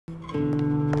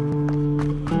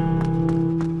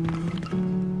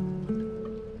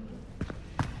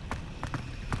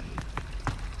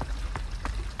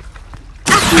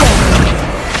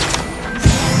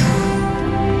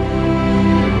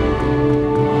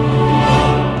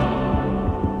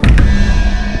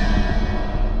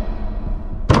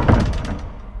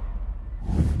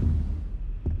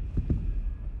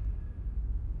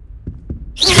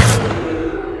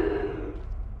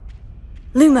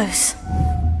Lumos.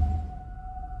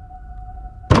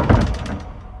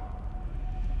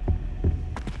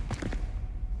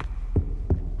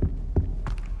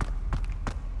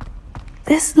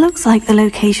 This looks like the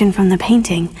location from the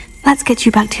painting. Let's get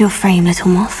you back to your frame, little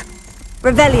moth.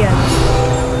 Revelio.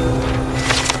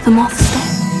 The moth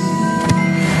stopped.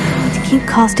 I need to keep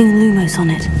casting Lumos on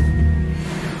it.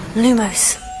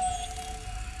 Lumos.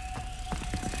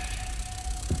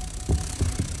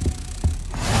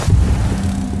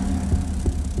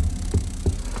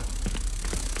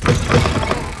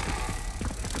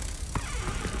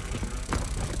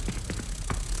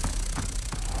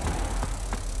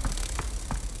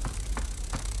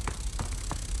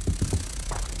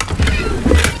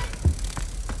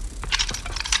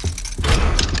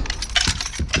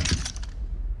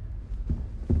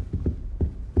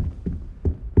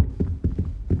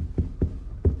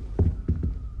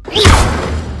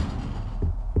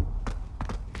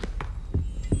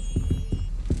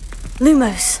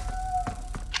 Lumos.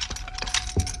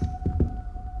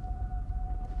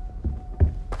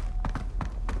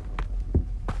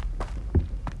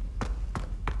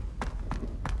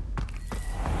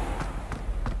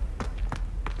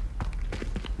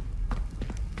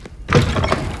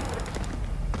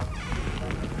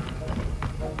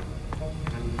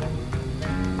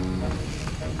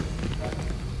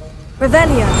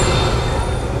 Revelio.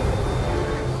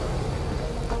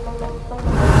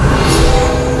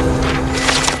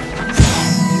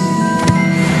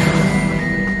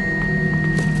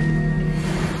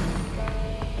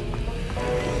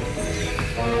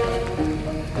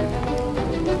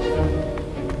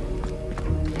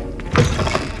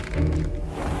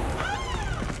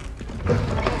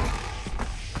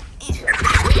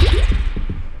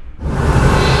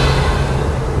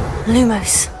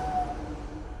 Lumos.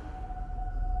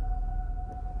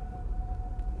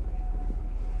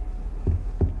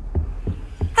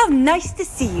 How nice to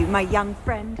see you, my young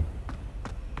friend.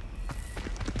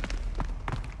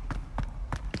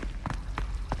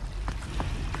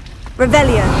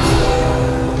 Revelio.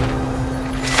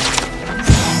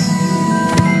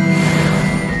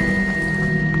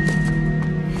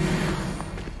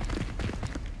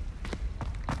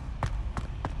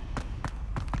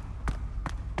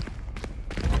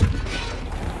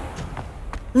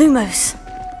 Lumos.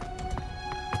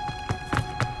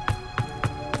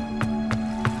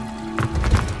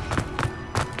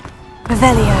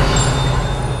 Revelio.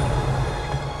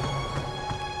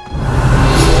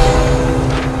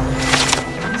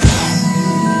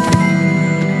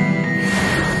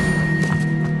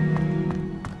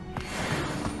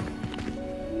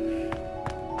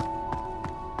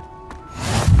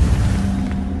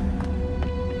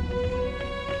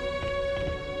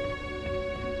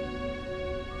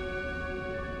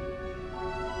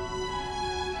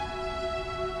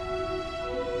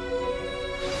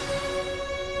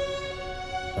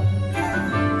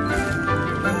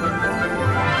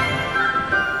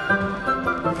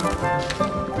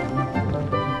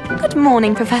 Good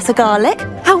morning, Professor Garlic.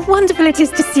 How wonderful it is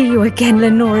to see you again,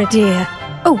 Lenora dear.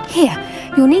 Oh, here,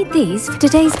 you'll need these for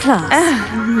today's class.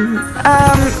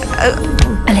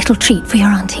 A little treat for your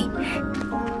auntie.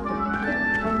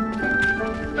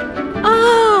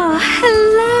 Ah,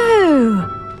 hello!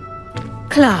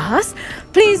 Class,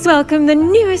 please welcome the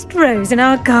newest rose in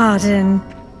our garden.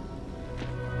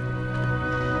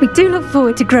 We do look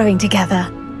forward to growing together.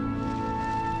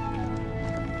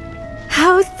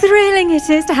 How thrilling it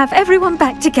is to have everyone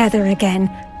back together again.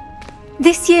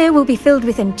 This year will be filled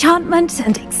with enchantment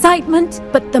and excitement,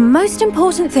 but the most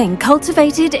important thing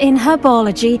cultivated in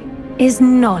herbology is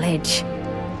knowledge.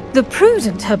 The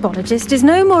prudent herbologist is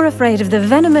no more afraid of the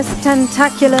venomous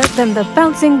tentacula than the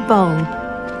bouncing bowl.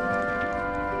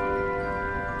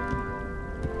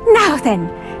 Now then,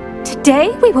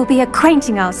 today we will be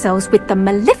acquainting ourselves with the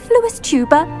mellifluous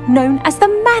tuber known as the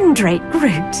mandrake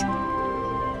root.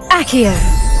 Accio.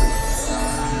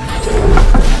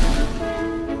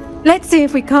 Let's see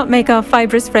if we can't make our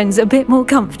fibrous friends a bit more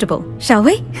comfortable, shall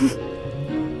we?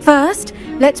 First,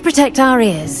 let's protect our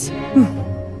ears.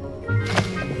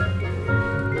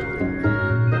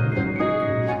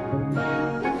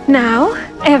 Now,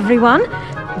 everyone,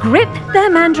 grip their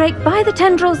mandrake by the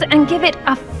tendrils and give it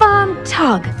a firm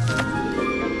tug.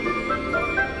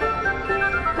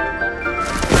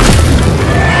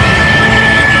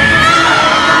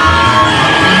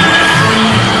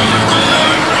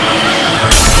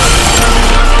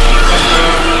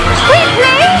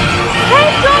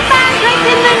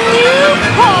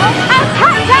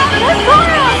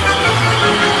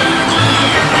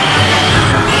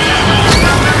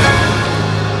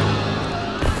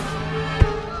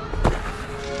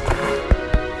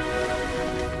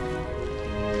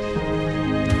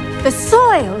 The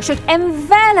soil should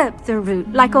envelop the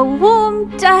root like a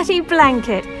warm, dirty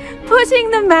blanket,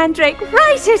 putting the mandrake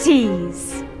right at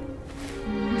ease.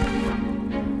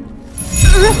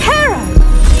 Reparo!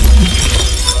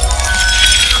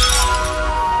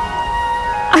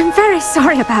 I'm very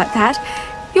sorry about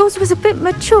that. Yours was a bit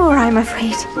mature, I'm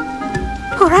afraid.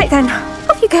 All right then,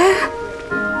 off you go.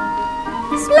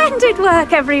 Splendid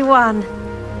work, everyone!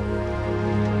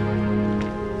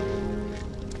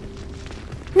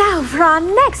 Now for our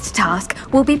next task,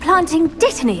 we'll be planting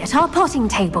dittany at our potting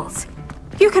tables.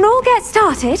 You can all get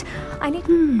started. I need...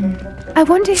 I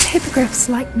wonder if hippogriffs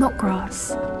like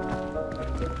knotgrass.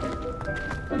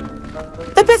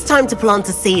 The best time to plant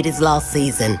a seed is last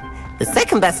season. The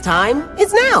second best time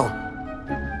is now.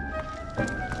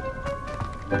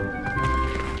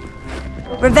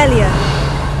 Revelio.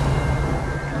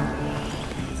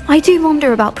 I do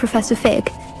wonder about Professor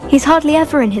Fig. He's hardly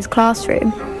ever in his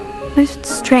classroom. Most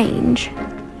strange.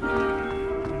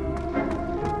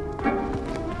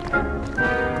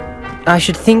 I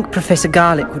should think Professor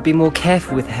Garlick would be more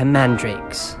careful with her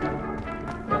mandrakes.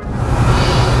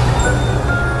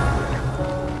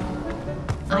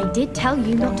 I did tell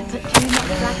you not to put too much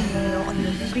dragon oil on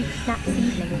your fruit snap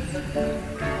seedlings.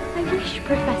 I wish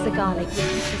Professor Garlick would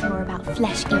teach us more about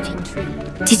flesh-eating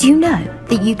trees. Did you know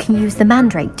that you can use the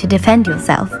mandrake to defend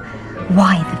yourself?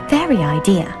 Why, the very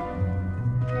idea.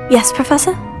 Yes,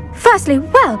 Professor? Firstly,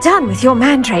 well done with your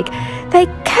mandrake. They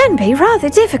can be rather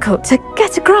difficult to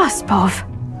get a grasp of.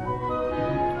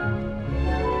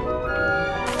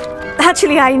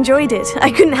 Actually, I enjoyed it.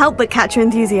 I couldn't help but catch your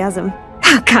enthusiasm.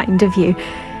 How kind of you.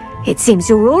 It seems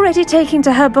you're already taking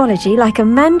to herbology like a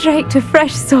mandrake to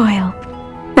fresh soil.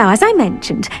 Now, as I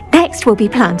mentioned, next we'll be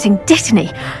planting dittany.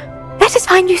 Let us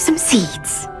find you some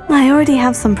seeds. I already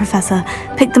have some, Professor.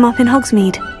 Picked them up in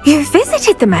Hogsmeade. You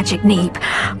visited the Magic Neep.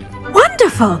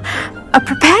 Wonderful! A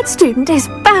prepared student is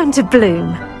bound to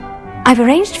bloom. I've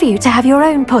arranged for you to have your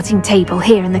own potting table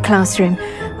here in the classroom.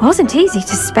 Wasn't easy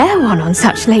to spare one on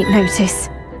such late notice.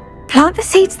 Plant the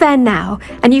seeds there now,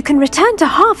 and you can return to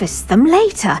harvest them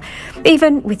later.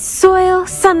 Even with soil,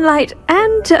 sunlight,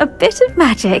 and a bit of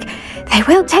magic, they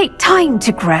will take time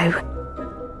to grow.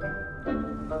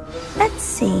 Let's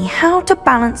see how to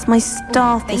balance my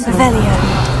star thistle.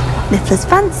 Revelio. Miffler's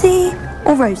Fancy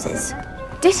or Roses?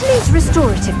 Dittany's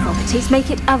restorative properties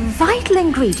make it a vital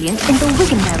ingredient in the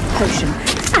Wiggenweld potion,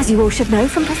 as you all should know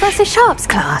from Professor Sharp's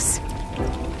class.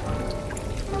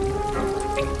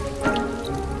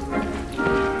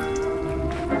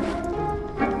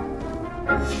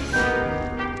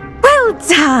 Well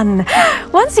done!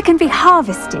 Once it can be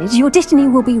harvested, your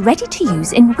dittany will be ready to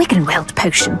use in Wiggenweld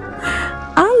potion.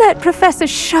 I'll let Professor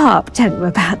Sharp tell you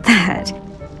about that.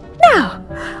 Now,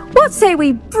 what say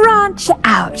we branch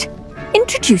out?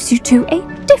 Introduce you to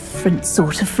a different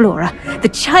sort of flora, the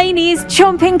Chinese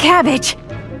chomping cabbage.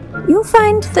 You'll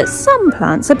find that some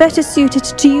plants are better suited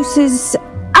to uses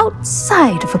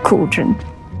outside of a cauldron.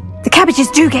 The cabbages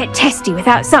do get testy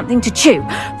without something to chew.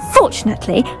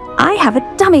 Fortunately, I have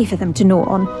a dummy for them to gnaw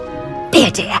on. Be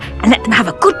a dear and let them have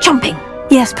a good chomping.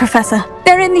 Yes, Professor.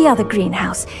 They're in the other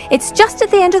greenhouse. It's just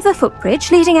at the end of the footbridge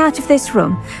leading out of this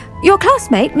room. Your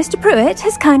classmate, Mr. Pruitt,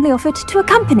 has kindly offered to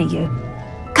accompany you.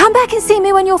 Come back and see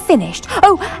me when you're finished.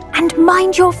 Oh, and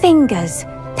mind your fingers.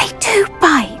 They do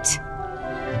bite.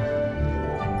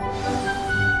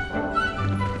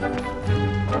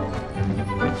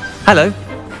 Hello.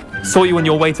 Saw you on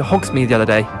your way to Hogsmeade the other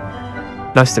day.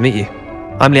 Nice to meet you.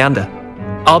 I'm Leander.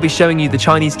 I'll be showing you the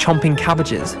Chinese chomping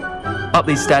cabbages. Up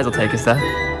these stairs will take us there,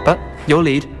 but you'll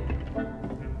lead.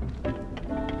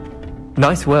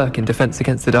 Nice work in Defense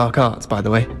Against the Dark Arts, by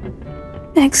the way.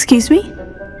 Excuse me?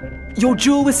 Your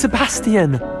duel with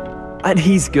Sebastian! And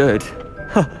he's good.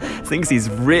 Thinks he's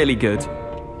really good.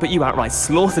 But you outright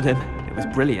slaughtered him. It was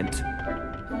brilliant.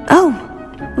 Oh,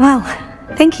 well,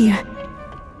 thank you.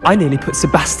 I nearly put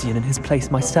Sebastian in his place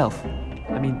myself.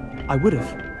 I mean, I would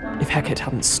have, if Hecate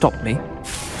hadn't stopped me.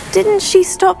 Didn't she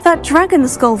stop that dragon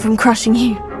skull from crushing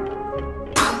you?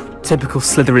 Typical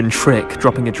Slytherin trick,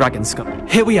 dropping a dragon skull.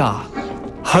 Here we are,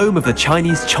 home of the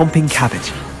Chinese chomping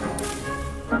cabbage.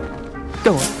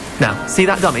 Go on. Now, see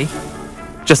that dummy?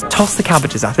 Just toss the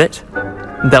cabbages at it,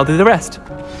 and they'll do the rest.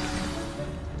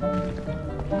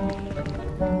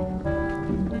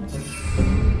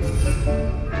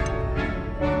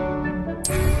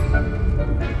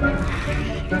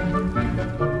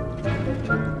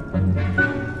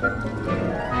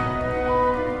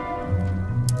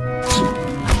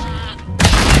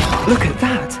 Look at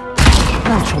that!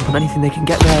 They'll chomp on anything they can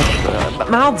get their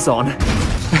mouths on.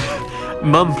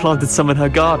 Mum planted some in her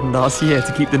garden last year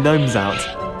to keep the gnomes out.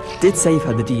 Did save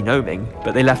her the de-gnoming,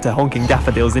 but they left her honking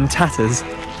daffodils in tatters.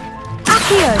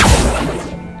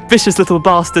 Accio! Vicious little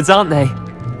bastards, aren't they?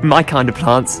 My kind of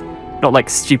plants. Not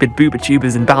like stupid booba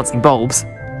tubers and bouncing bulbs.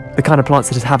 The kind of plants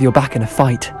that just have your back in a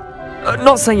fight.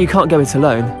 Not saying you can't go it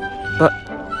alone, but...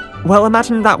 well,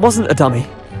 imagine that wasn't a dummy.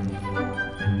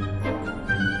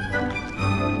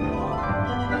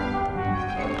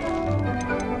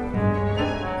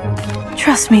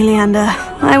 Trust me, Leander.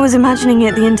 I was imagining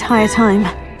it the entire time.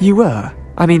 You were?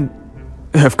 I mean,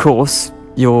 of course,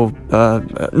 you're,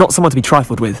 not someone to be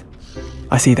trifled with.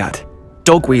 I see that.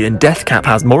 Dogweed and deathcap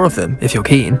has more of them, if you're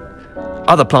keen.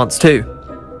 Other plants too.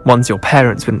 Ones your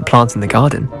parents wouldn't plant in the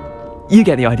garden. You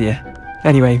get the idea.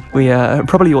 Anyway, we,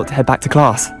 probably ought to head back to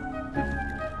class.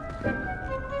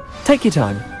 Take your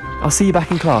time. I'll see you back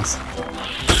in class.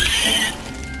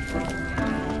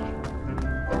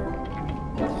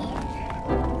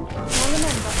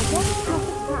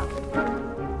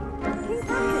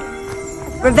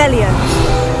 Revelio.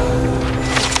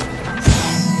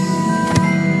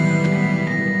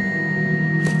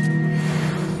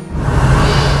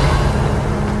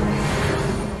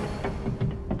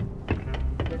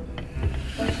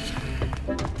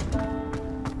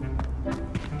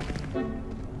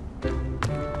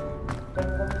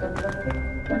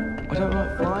 I don't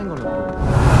like flying on a board.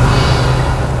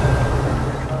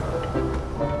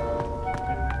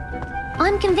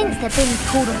 I'm convinced they're being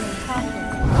called on the carpet.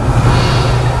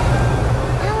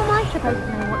 How am I supposed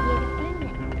to know what you're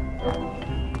explaining?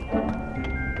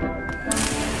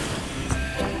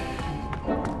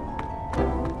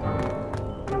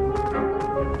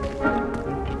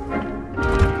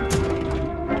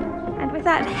 And with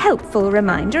that helpful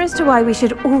reminder as to why we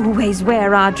should always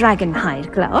wear our dragon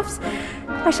hide gloves,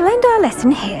 I shall end our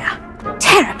lesson here.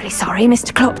 Terribly sorry,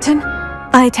 Mr. Clopton.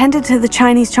 I tended to the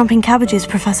Chinese chomping cabbages,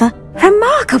 Professor.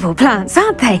 Remarkable plants,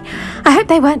 aren't they? I hope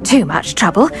they weren't too much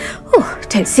trouble. Oh,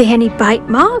 don't see any bite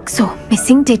marks or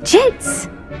missing digits.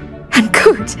 And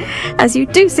good, as you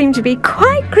do seem to be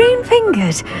quite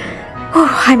green-fingered.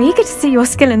 Oh, I'm eager to see your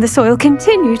skill in the soil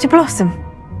continue to blossom.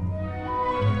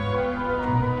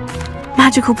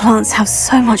 Magical plants have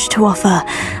so much to offer.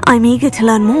 I'm eager to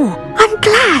learn more. I'm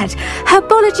glad.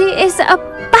 Herbology is a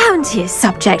bounteous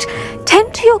subject.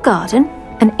 Tend to your garden,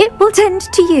 and it will tend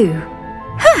to you.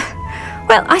 Huh.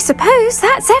 Well, I suppose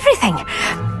that's everything.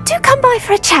 Do come by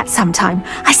for a chat sometime.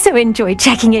 I so enjoy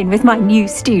checking in with my new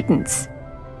students.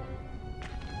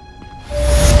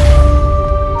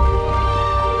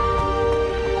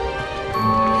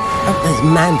 Hope those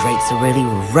mandrakes are really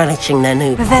relishing their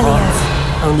new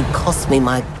pots. Only cost me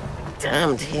my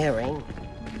damned hearing.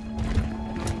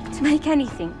 To make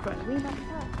anything grow, we must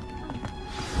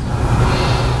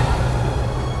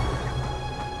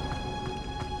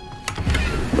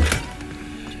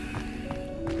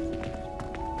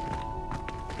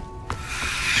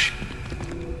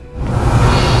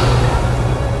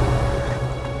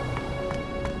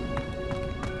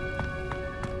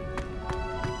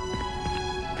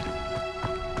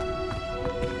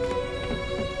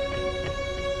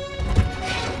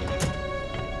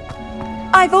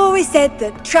I've always said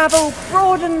that travel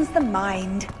broadens the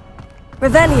mind.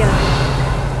 Revelio.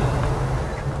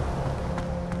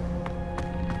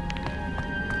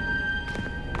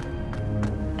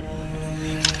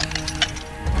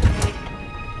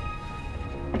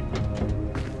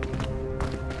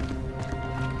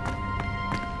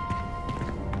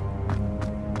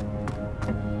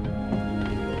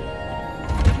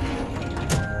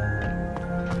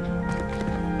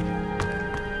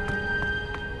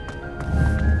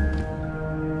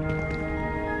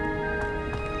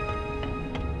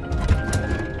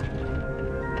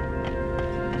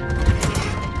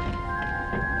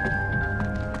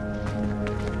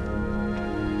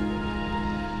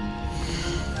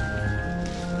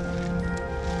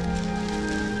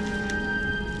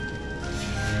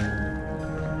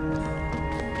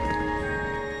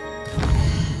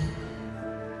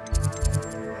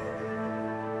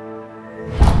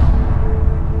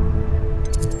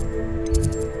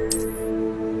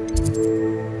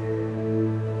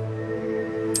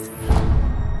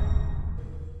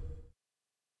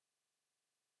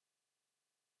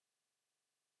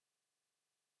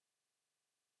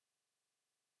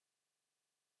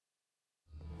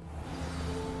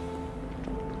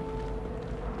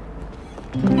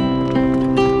 My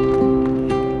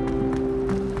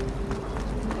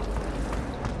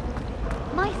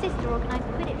sister organised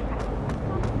Quidditch practice.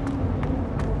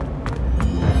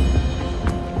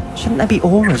 Shouldn't there be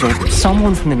AORUS or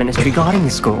someone from the ministry guarding the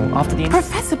school after the...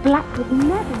 Professor Black would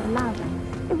never allow that.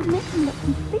 It would make him look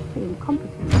completely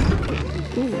incompetent.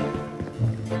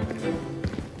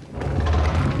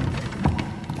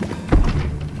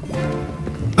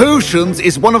 Potions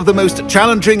is one of the most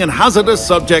challenging and hazardous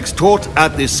subjects taught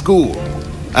at this school.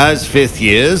 As fifth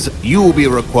years, you will be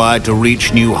required to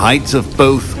reach new heights of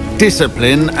both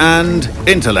discipline and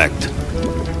intellect.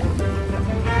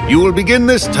 You will begin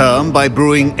this term by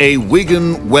brewing a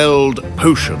Wiggenweld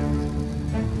potion.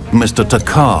 Mr.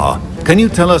 Takar, can you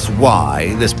tell us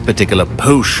why this particular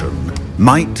potion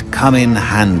might come in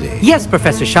handy? Yes,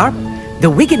 Professor Sharp. The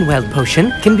Wiggenweld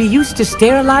potion can be used to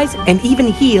sterilize and even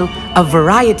heal a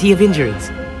variety of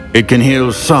injuries. It can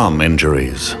heal some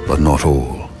injuries, but not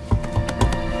all.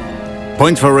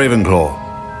 Points for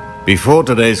Ravenclaw. Before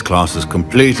today's class is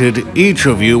completed, each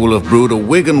of you will have brewed a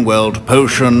Wiggenweld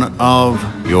potion of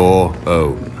your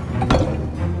own.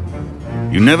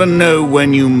 You never know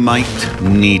when you might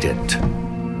need it.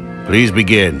 Please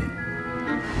begin.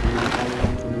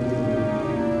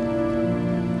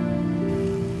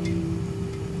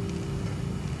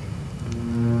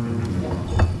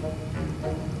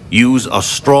 Use a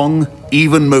strong,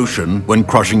 even motion when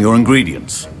crushing your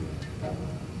ingredients.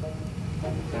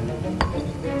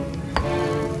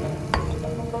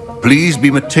 Please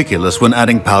be meticulous when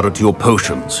adding powder to your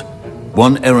potions.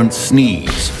 One errant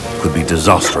sneeze could be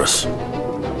disastrous.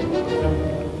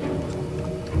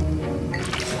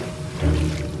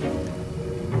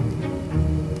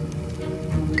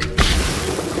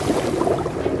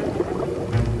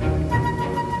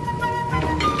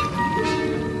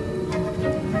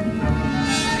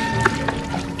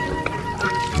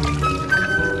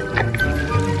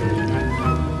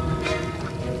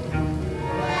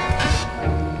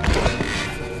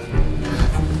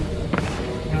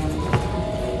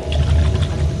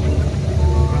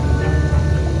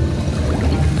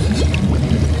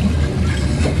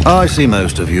 I see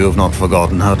most of you have not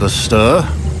forgotten how to stir.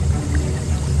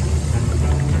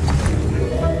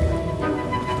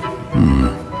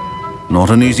 Not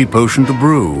an easy potion to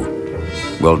brew.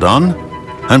 Well done.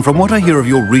 And from what I hear of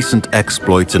your recent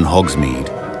exploits in Hogsmeade,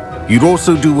 you'd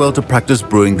also do well to practice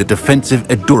brewing the defensive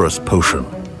AORUS potion.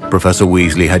 Professor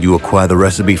Weasley had you acquire the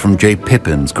recipe from J.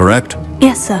 Pippins, correct?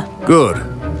 Yes, sir. Good.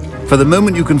 For the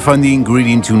moment, you can find the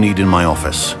ingredients you need in my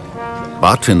office.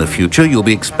 But in the future, you'll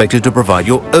be expected to provide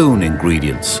your own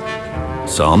ingredients.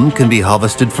 Some can be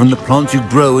harvested from the plants you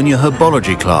grow in your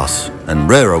herbology class, and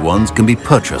rarer ones can be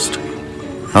purchased.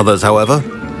 Others, however,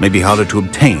 may be harder to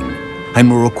obtain,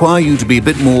 and will require you to be a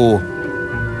bit more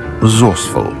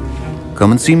resourceful.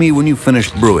 Come and see me when you've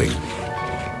finished brewing,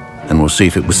 and we'll see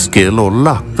if it was skill or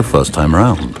luck the first time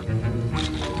around.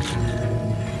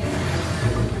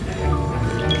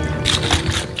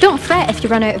 Don't fret if you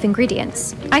run out of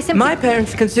ingredients. My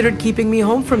parents considered keeping me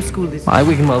home from school this My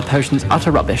Wiggenweld potion's utter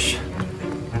rubbish.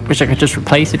 Wish I could just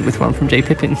replace it with one from J.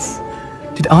 Pippins.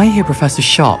 Did I hear Professor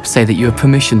Sharp say that you have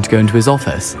permission to go into his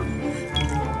office?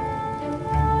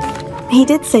 He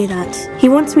did say that. He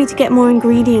wants me to get more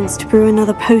ingredients to brew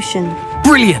another potion.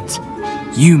 Brilliant!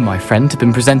 You, my friend, have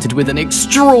been presented with an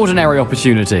extraordinary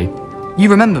opportunity. You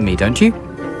remember me, don't you?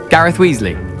 Gareth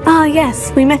Weasley. Ah,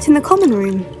 yes. We met in the common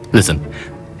room. Listen,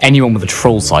 anyone with a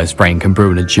troll-sized brain can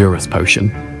brew an AORUS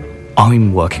potion.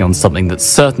 I'm working on something that's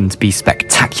certain to be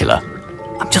spectacular.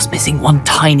 I'm just missing one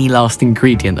tiny last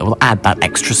ingredient that will add that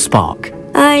extra spark.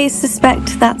 I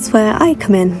suspect that's where I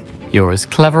come in. You're as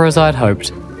clever as I'd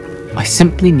hoped. I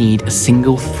simply need a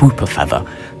single Fwooper feather.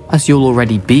 As you'll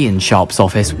already be in Sharp's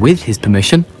office with his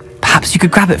permission, perhaps you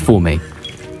could grab it for me.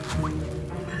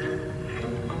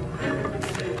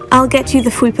 I'll get you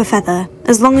the Fwooper feather,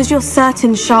 as long as you're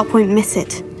certain Sharp won't miss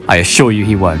it. I assure you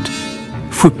he won't.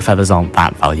 Fwooper feathers aren't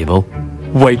that valuable.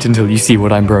 Wait until you see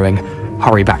what I'm brewing.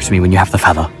 Hurry back to me when you have the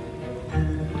feather.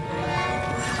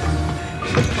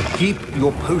 Keep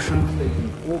your potion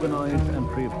stations organized and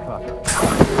free of clutter.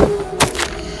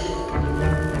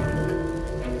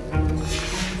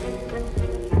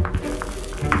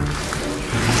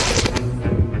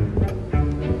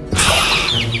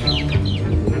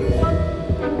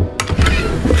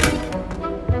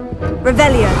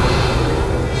 Revelio.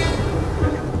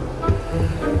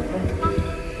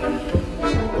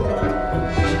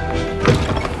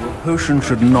 Potion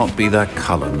should not be that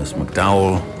color, Miss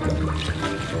McDowell.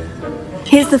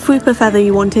 Here's the Fwooper feather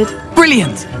you wanted.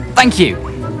 Brilliant! Thank you!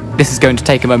 This is going to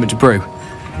take a moment to brew.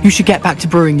 You should get back to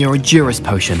brewing your AORUS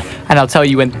potion, and I'll tell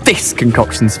you when this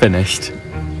concoction's finished.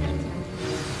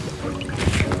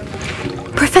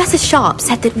 Professor Sharp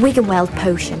said that Wiggenweld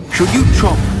potion. Should you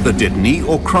chop the Didney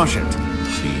or crush it?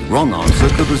 The wrong answer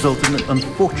could result in an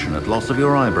unfortunate loss of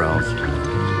your eyebrows.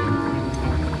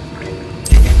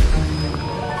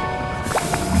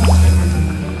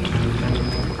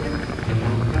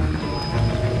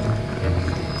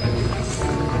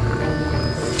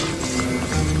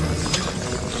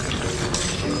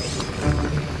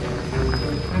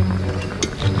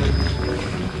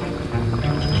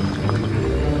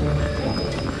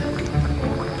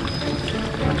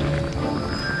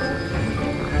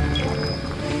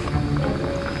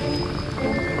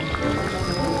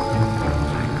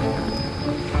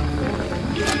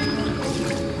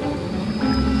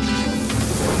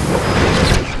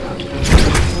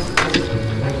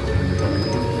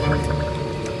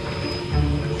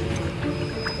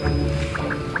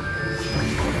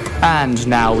 And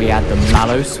now we add the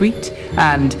mallow sweet,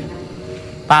 and...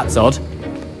 That's odd.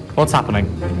 What's happening?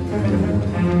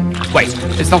 Wait,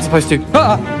 it's not supposed to...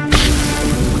 Ah!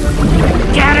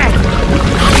 Get it!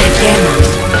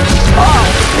 Oh!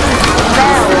 No!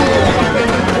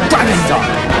 Dragon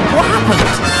died! What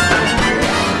happened?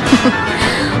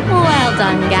 Well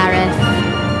done, Gareth.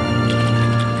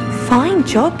 Fine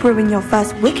job brewing your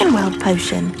first Wiggenweld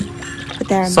potion. But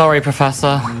there are... Sorry,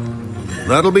 Professor.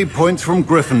 That'll be points from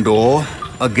Gryffindor.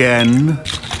 Again.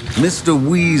 Mr.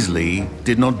 Weasley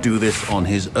did not do this on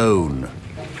his own.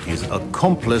 His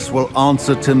accomplice will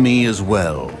answer to me as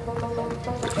well.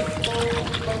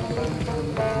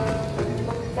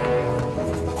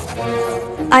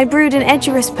 I brewed an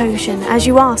AORUS potion, as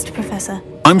you asked, Professor.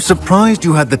 I'm surprised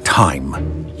you had the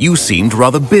time. You seemed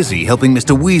rather busy helping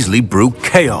Mr. Weasley brew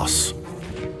chaos.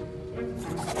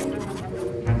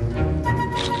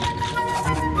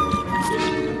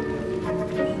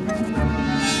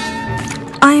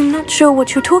 I'm not sure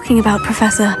what you're talking about,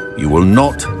 Professor. You will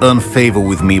not earn favor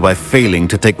with me by failing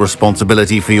to take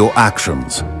responsibility for your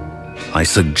actions. I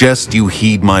suggest you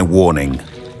heed my warning.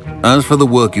 As for the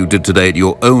work you did today at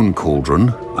your own cauldron,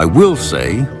 I will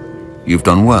say you've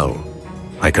done well.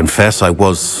 I confess I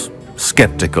was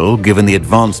skeptical given the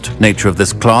advanced nature of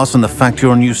this class and the fact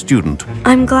you're a new student.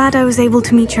 I'm glad I was able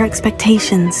to meet your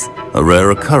expectations. A rare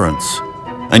occurrence.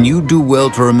 And you do well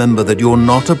to remember that you're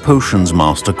not a potions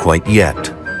master quite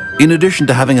yet. In addition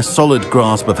to having a solid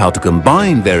grasp of how to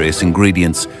combine various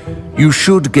ingredients, you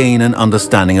should gain an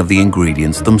understanding of the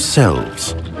ingredients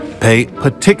themselves. Pay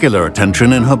particular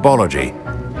attention in herbology.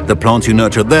 The plants you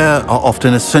nurture there are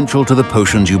often essential to the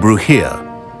potions you brew here.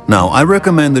 Now, I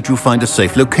recommend that you find a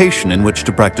safe location in which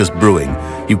to practice brewing.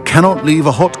 You cannot leave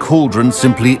a hot cauldron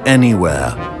simply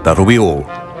anywhere. That'll be all.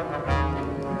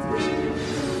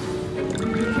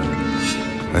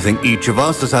 I think each of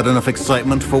us has had enough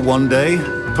excitement for one day.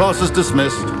 Class is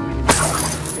dismissed.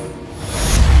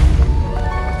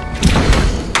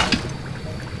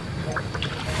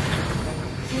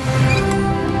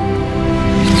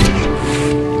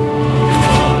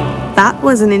 That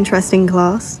was an interesting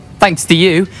class. Thanks to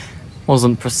you.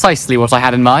 Wasn't precisely what I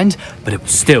had in mind, but it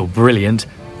was still brilliant.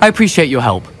 I appreciate your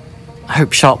help. I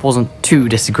hope Sharp wasn't too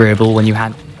disagreeable when you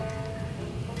had...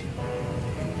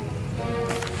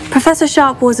 Professor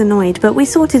Sharp was annoyed, but we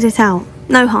sorted it out.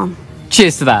 No harm.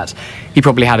 Cheers to that. He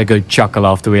probably had a good chuckle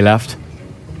after we left.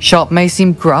 Sharp may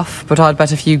seem gruff, but I'd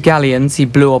bet a few galleons he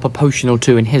blew up a potion or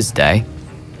two in his day.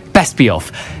 Best be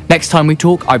off. Next time we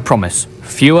talk, I promise,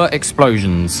 fewer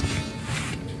explosions.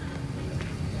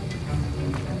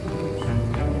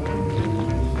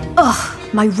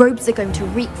 Ugh, my robes are going to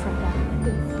reek from their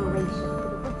inspiration.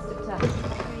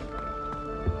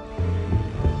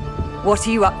 What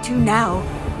are you up to now?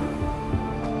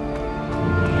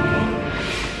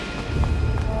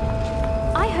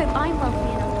 I hope I'm wealthy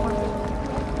enough one day.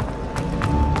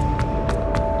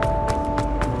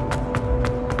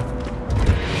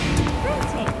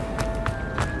 Printing.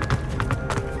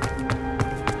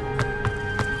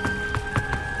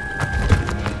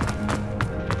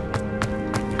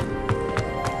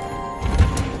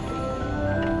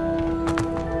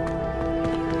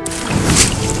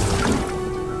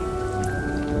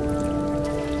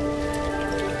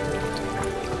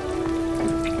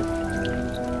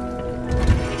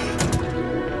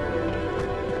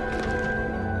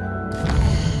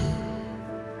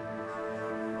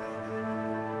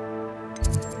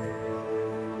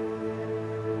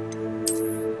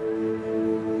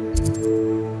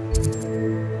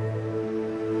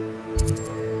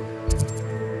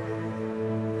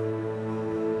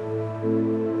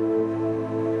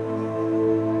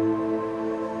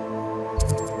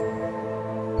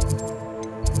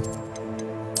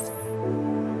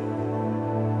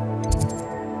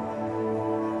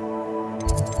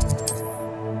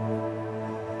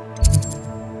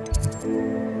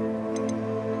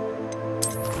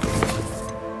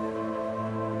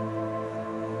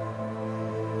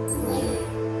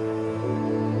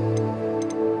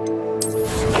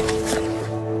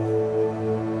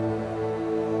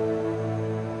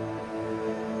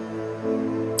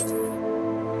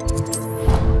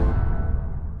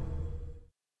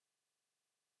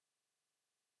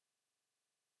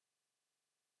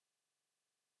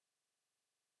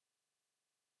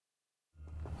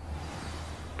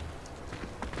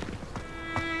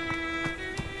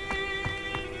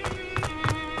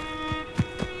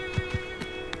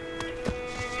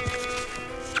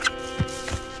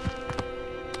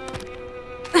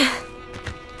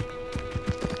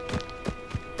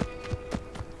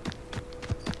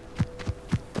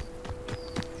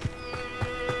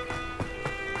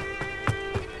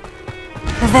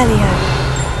 Revelio.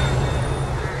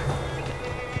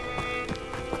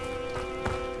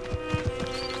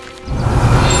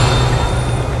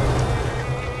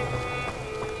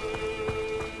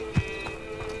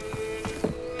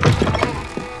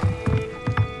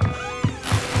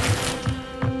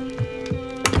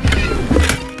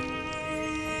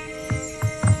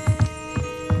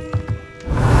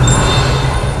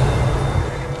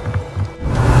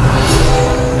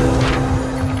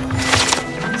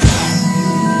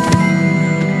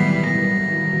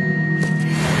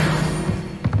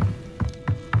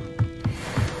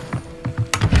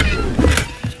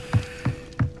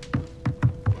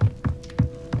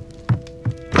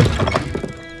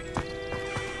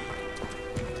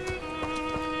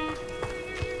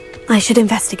 I should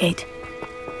investigate.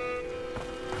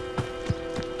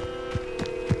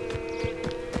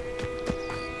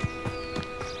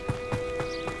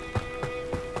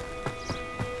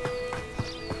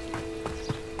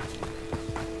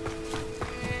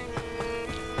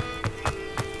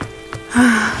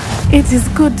 It is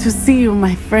good to see you,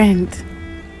 my friend.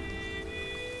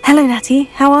 Hello, Natty.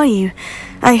 How are you?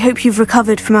 I hope you've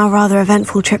recovered from our rather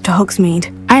eventful trip to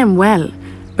Hogsmeade. I am well,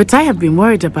 but I have been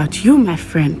worried about you, my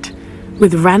friend.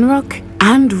 With Ranrock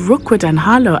and Rookwood and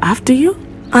Harlow after you?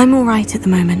 I'm all right at the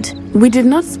moment. We did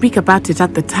not speak about it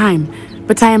at the time,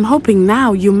 but I am hoping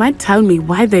now you might tell me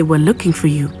why they were looking for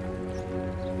you.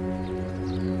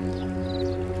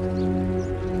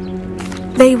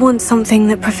 They want something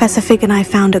that Professor Fig and I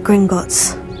found at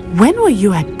Gringotts. When were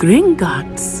you at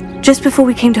Gringotts? Just before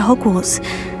we came to Hogwarts.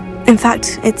 In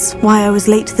fact, it's why I was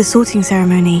late to the sorting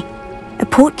ceremony. A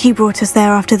portkey brought us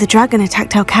there after the dragon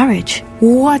attacked our carriage.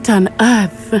 What on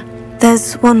earth?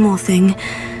 There's one more thing.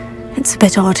 It's a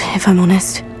bit odd, if I'm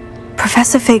honest.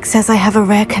 Professor Fig says I have a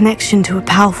rare connection to a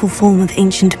powerful form of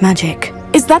ancient magic.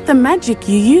 Is that the magic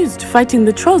you used fighting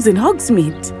the trolls in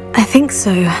Hogsmeade? I think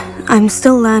so. I'm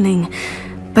still learning,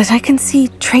 but I can see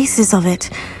traces of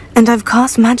it, and I've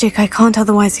cast magic I can't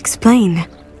otherwise explain.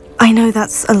 I know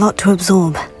that's a lot to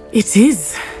absorb. It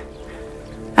is.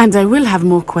 And I will have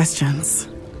more questions.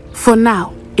 For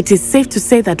now, it is safe to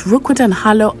say that Rookwood and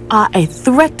Harlow are a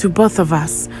threat to both of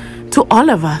us, to all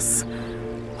of us,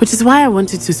 which is why I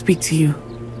wanted to speak to you.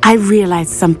 I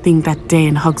realized something that day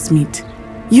in Hogsmeade.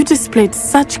 You displayed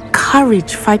such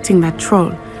courage fighting that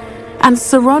troll, and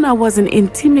Serona wasn't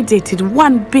intimidated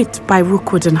one bit by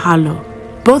Rookwood and Harlow.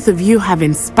 Both of you have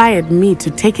inspired me to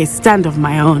take a stand of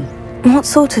my own. What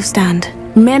sort of stand?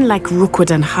 Men like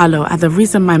Rookwood and Harlow are the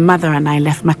reason my mother and I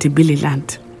left Matibili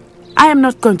land. I am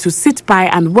not going to sit by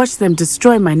and watch them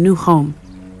destroy my new home.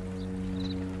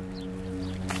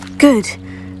 Good.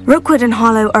 Rookwood and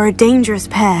Harlow are a dangerous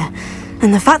pair,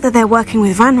 and the fact that they're working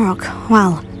with Ranrock,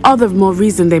 well... All the more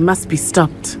reason they must be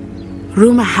stopped.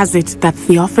 Rumor has it that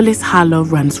Theophilus Harlow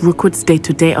runs Rookwood's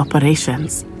day-to-day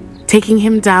operations. Taking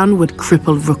him down would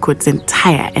cripple Rookwood's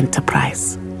entire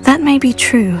enterprise. That may be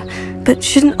true, but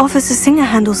shouldn't Officer Singer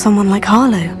handle someone like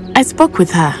Harlow? I spoke with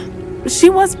her.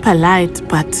 She was polite,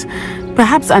 but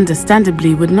perhaps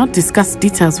understandably would not discuss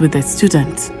details with a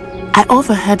student. I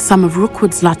overheard some of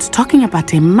Rookwood's lot talking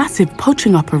about a massive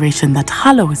poaching operation that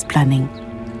Harlow is planning.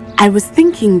 I was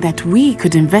thinking that we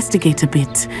could investigate a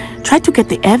bit, try to get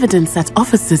the evidence that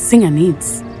Officer Singer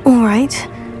needs. All right,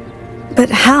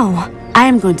 but how? I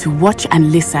am going to watch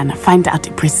and listen, find out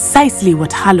precisely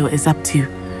what Harlow is up to.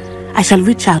 I shall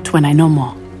reach out when I know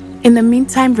more. In the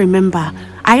meantime, remember,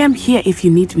 I am here if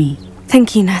you need me.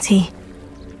 Thank you, Natty.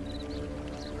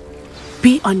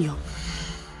 Be on your...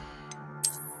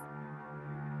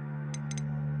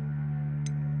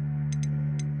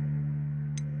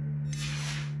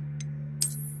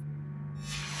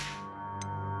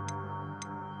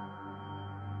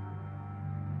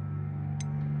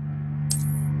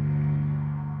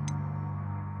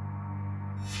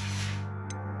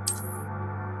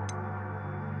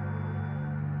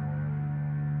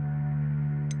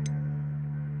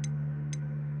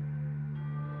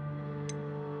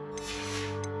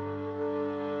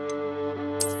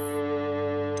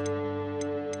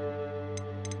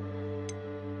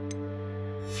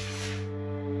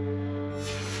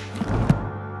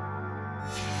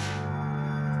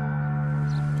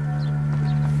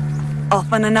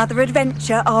 Off on another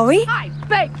adventure, are we? I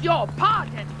beg your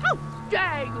pardon. How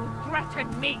dare you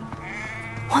threaten me?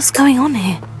 What's going on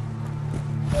here?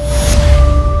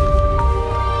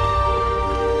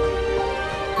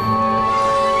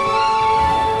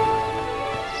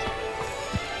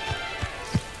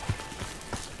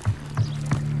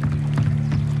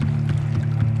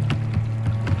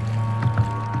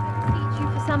 Need you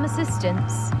for some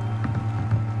assistance?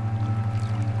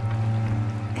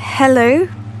 Hello?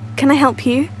 Can I help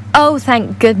you? Oh,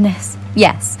 thank goodness.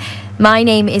 Yes. My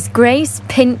name is Grace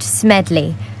Pinch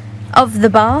Smedley. Of the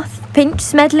Bath Pinch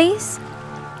Smedleys?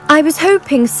 I was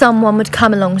hoping someone would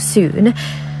come along soon.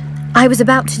 I was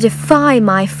about to defy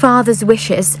my father's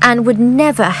wishes and would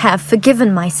never have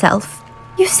forgiven myself.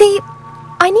 You see,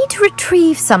 I need to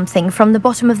retrieve something from the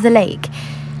bottom of the lake.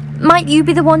 Might you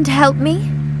be the one to help me?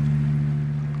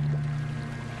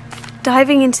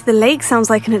 Diving into the lake sounds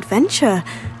like an adventure.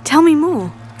 Tell me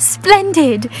more.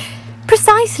 Splendid!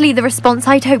 Precisely the response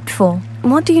I'd hoped for.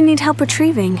 What do you need help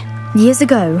retrieving? Years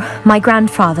ago, my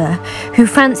grandfather, who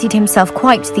fancied himself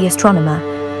quite the astronomer,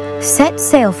 set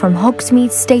sail from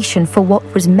Hogsmeade Station for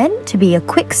what was meant to be a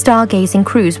quick stargazing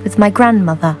cruise with my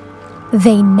grandmother.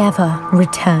 They never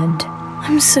returned.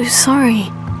 I'm so sorry.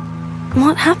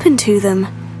 What happened to them?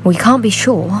 We can't be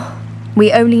sure.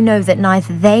 We only know that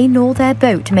neither they nor their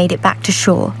boat made it back to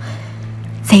shore.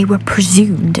 They were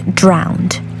presumed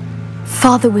drowned.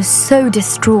 Father was so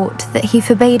distraught that he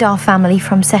forbade our family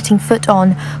from setting foot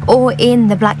on or in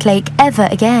the Black Lake ever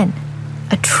again.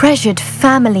 A treasured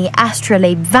family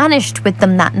astrolabe vanished with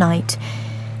them that night.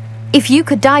 If you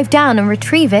could dive down and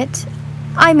retrieve it,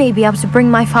 I may be able to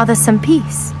bring my father some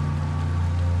peace.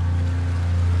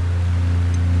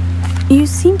 You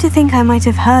seem to think I might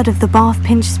have heard of the Bath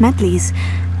Pinch Smedleys.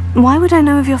 Why would I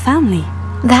know of your family?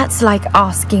 That's like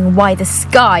asking why the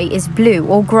sky is blue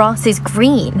or grass is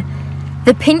green.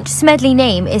 The Pinch Smedley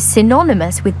name is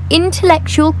synonymous with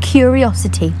intellectual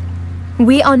curiosity.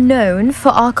 We are known for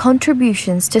our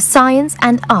contributions to science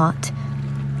and art.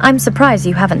 I'm surprised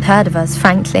you haven't heard of us,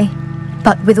 frankly.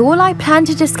 But with all I plan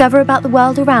to discover about the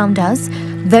world around us,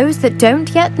 those that don't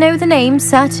yet know the name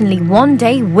certainly one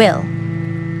day will.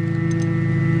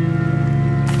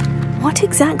 What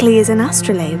exactly is an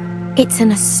astrolabe? It's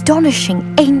an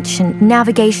astonishing ancient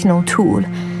navigational tool.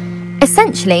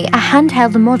 Essentially a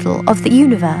handheld model of the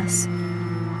universe.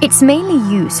 It's mainly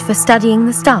used for studying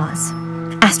the stars,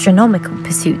 astronomical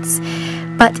pursuits,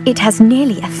 but it has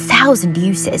nearly 1,000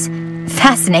 uses.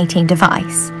 Fascinating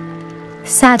device.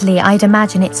 Sadly, I'd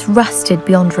imagine it's rusted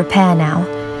beyond repair now.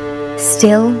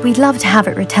 Still, we'd love to have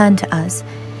it returned to us.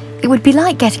 It would be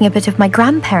like getting a bit of my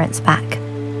grandparents back.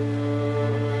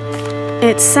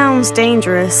 It sounds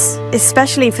dangerous,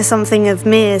 especially for something of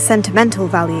mere sentimental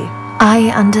value.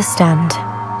 I understand.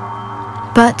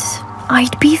 But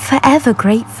I'd be forever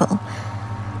grateful.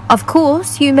 Of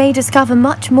course, you may discover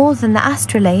much more than the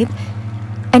astrolabe.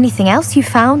 Anything else you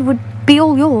found would be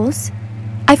all yours.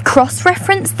 I've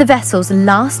cross-referenced the vessel's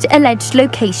last alleged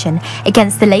location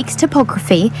against the lake's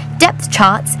topography, depth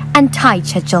charts, and tide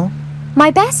schedule.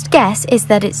 My best guess is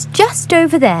that it's just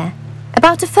over there,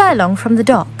 about a furlong from the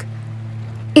dock.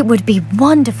 It would be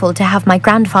wonderful to have my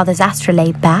grandfather's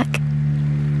astrolabe back.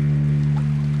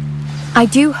 I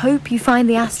do hope you find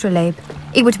the astrolabe.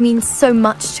 It would mean so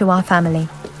much to our family.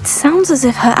 It sounds as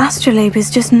if her astrolabe is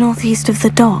just northeast of the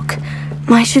dock.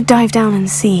 I should dive down and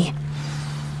see.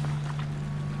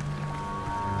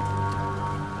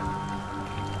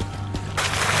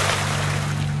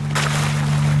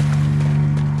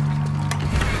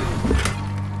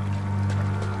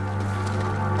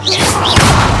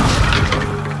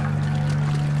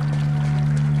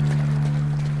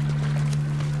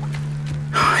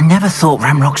 I never thought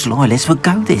Ramrock's loyalists would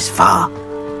go this far.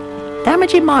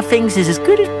 Damaging my things is as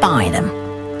good as buying them.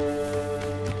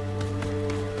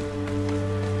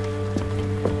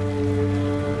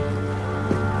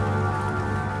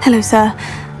 Hello, sir.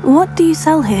 What do you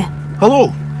sell here?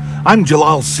 Hello, I'm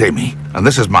Jalal Semi, and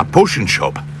this is my potion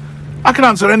shop. I can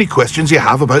answer any questions you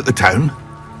have about the town.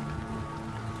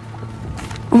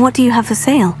 What do you have for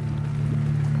sale?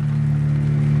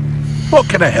 What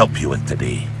can I help you with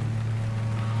today?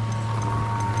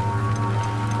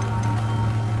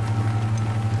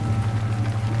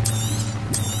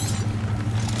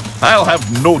 I'll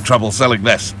have no trouble selling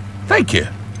this. Thank you.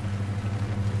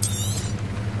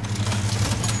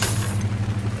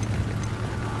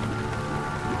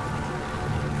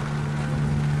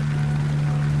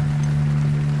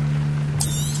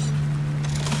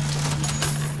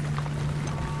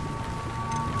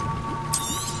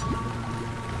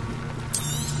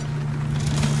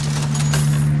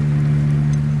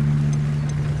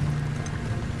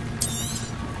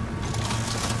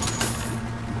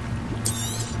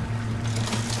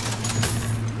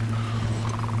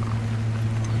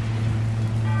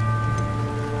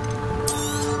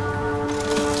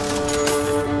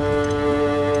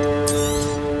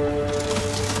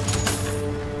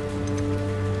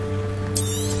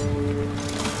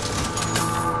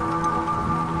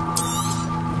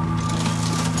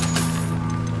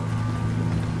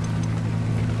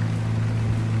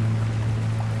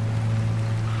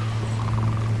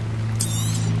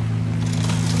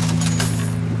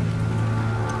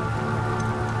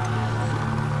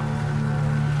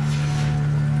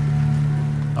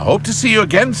 I hope to see you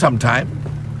again sometime.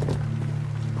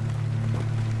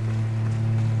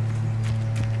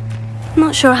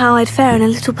 Not sure how I'd fare in a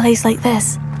little place like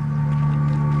this.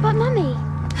 But Mummy...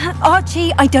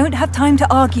 Archie, I don't have time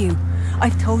to argue.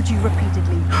 I've told you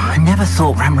repeatedly. I never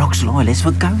thought Ramrock's loyalists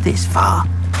would go this far.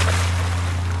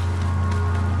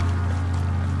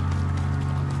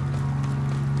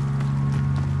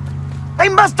 They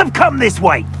must have come this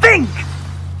way! Think!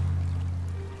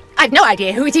 I've no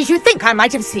idea who it is you think I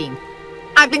might have seen.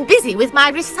 I've been busy with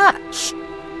my research.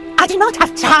 I do not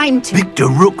have time to... Victor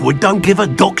Rookwood don't give a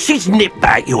doxy's nip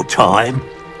back your time.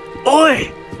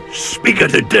 Oi! Speak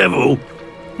of the devil.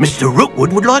 Mr.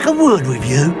 Rookwood would like a word with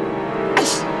you. A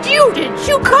student?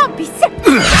 You can't be sick.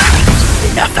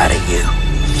 Enough out of you.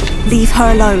 Leave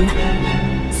her alone.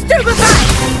 Stupefy!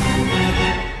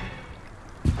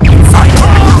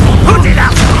 Put it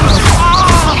up!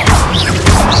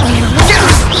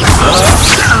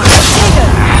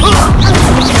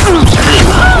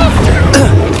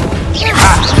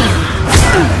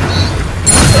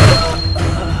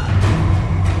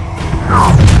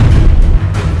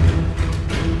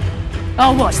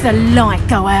 I'll watch the light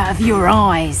go out of your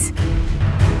eyes. Do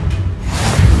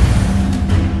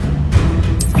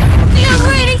you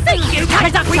really think you can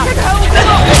we could hold them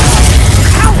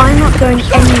I'm not going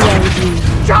anywhere with you.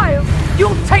 Child,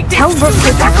 you'll take this. Tell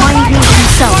Rookwood to find me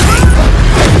himself.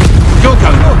 You're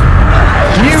going.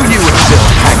 Knew you were still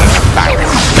hanging about.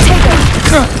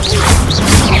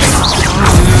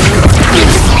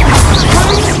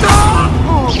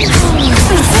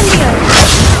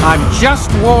 I'm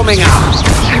just warming up.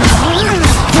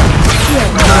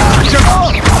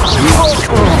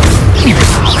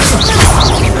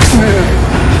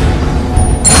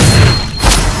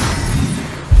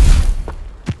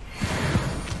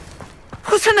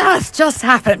 What on earth just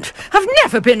happened? I've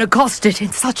never been accosted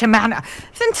in such a manner,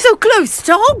 and so close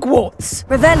to Hogwarts.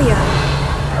 Revelio.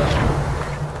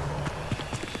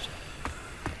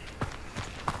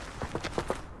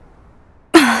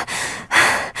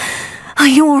 Are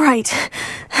you all right?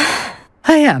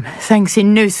 I am, thanks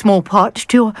in no small part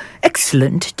to your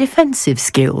excellent defensive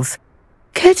skills.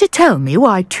 Care to tell me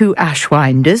why 2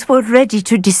 Ashwinders were ready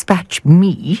to dispatch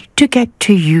me to get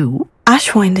to you?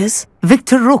 Ashwinders?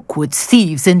 Victor Rookwood's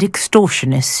thieves and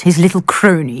extortionists, his little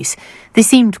cronies. They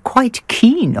seemed quite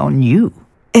keen on you.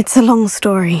 It's a long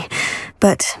story,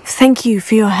 but thank you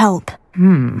for your help.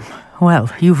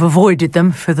 Well, you've avoided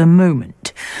them for the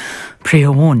moment.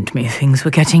 Priya warned me things were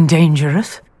getting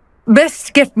dangerous.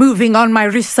 Best get moving on my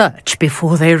research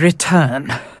before they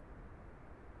return.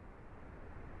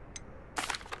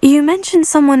 You mentioned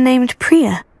someone named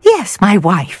Priya. Yes, my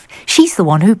wife. She's the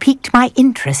one who piqued my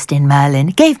interest in Merlin.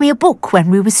 Gave me a book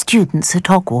when we were students at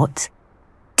Hogwarts.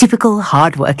 Typical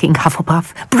hard-working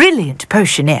Hufflepuff, brilliant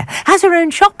potioneer, has her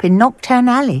own shop in Knockturn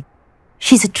Alley.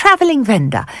 She's a travelling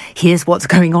vendor. Hears what's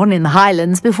going on in the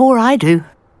Highlands before I do.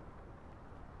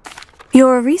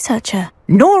 You're a researcher?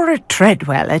 Nora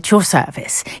Treadwell at your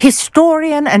service.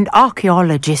 Historian and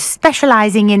archaeologist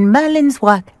specialising in Merlin's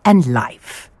work and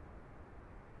life.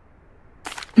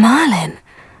 Merlin?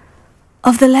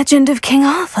 Of the legend of King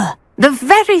Arthur? The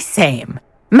very same.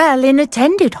 Merlin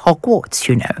attended Hogwarts,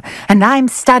 you know, and I'm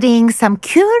studying some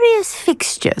curious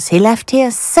fixtures he left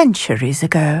here centuries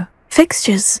ago.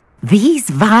 Fixtures? These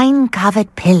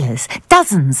vine-covered pillars,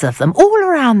 dozens of them, all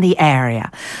around the area.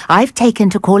 I've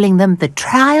taken to calling them the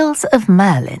Trials of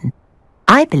Merlin.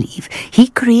 I believe he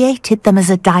created them as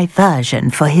a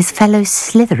diversion for his fellow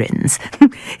Slytherins.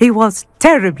 He was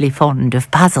terribly fond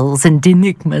of puzzles and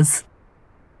enigmas.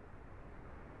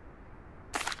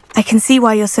 I can see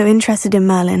why you're so interested in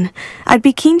Merlin. I'd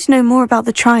be keen to know more about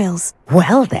the trials.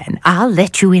 Well then, I'll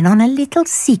let you in on a little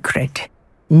secret.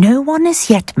 No one has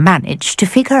yet managed to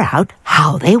figure out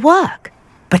how they work.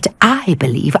 But I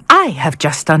believe I have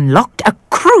just unlocked a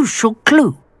crucial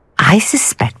clue. I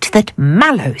suspect that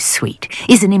Mallowsweet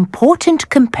is an important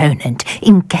component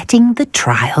in getting the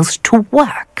trials to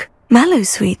work.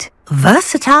 Mallowsweet?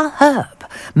 Versatile herb.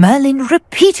 Merlin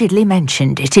repeatedly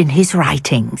mentioned it in his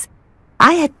writings.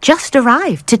 I had just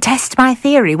arrived to test my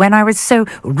theory when I was so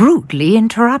rudely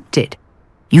interrupted.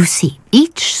 You see,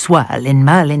 each swirl in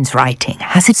Merlin's writing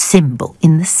has a symbol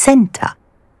in the centre.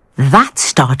 That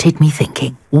started me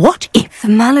thinking, what if... The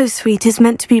Mallowsweet is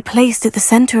meant to be placed at the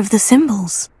centre of the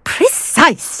symbols.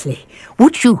 Precisely.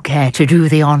 Would you care to do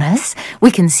the honours?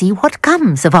 We can see what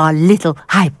comes of our little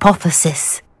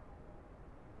hypothesis.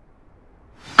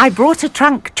 I brought a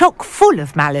trunk chock full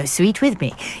of Mallowsweet with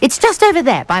me. It's just over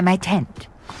there by my tent.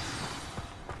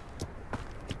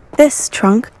 This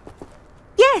trunk?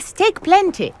 Yes, take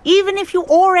plenty, even if you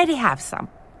already have some.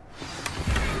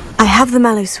 I have the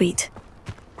mallow suite.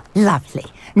 Lovely.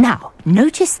 Now,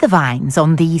 notice the vines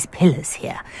on these pillars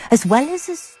here, as well as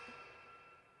a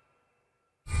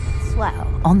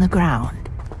swell on the ground.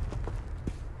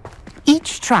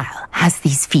 Each trial has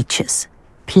these features.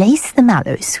 Place the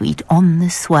mallow suite on the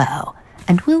swell,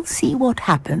 and we'll see what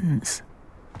happens.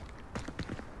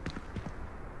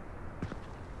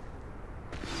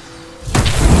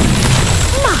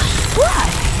 My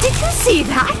word! Did you see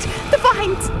that? The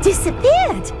vines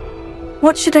disappeared!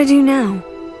 What should I do now?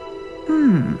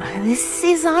 This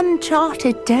is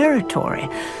uncharted territory.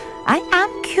 I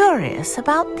am curious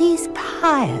about these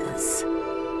pyres.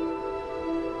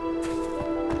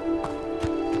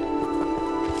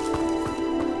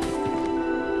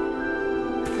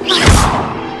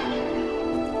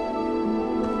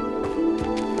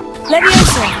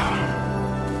 Leviosa!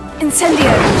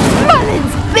 Incendio!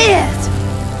 Mullins' beard!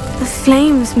 The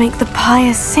flames make the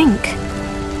pyre sink.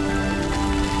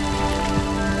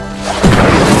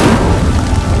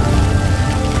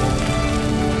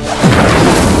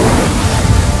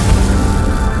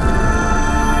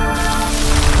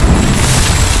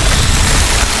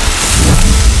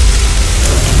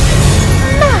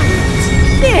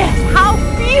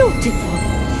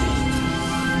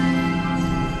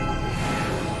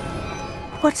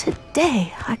 What a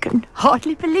day! I can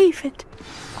hardly believe it.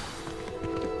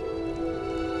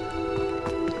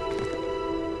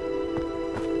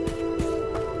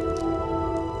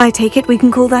 I take it we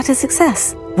can call that a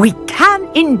success. We can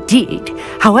indeed.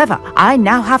 However, I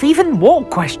now have even more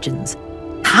questions.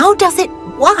 How does it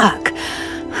work?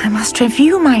 I must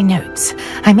review my notes.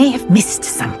 I may have missed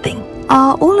something.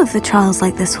 Are all of the trials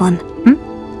like this one?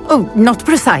 Oh, not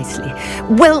precisely.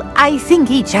 Well, I think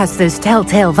each has those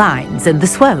telltale vines and the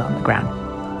swirl on the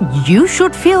ground. You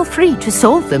should feel free to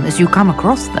solve them as you come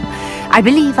across them. I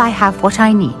believe I have what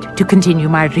I need to continue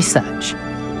my research.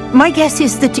 My guess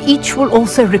is that each will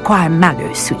also require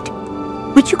mallow suite,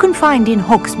 which you can find in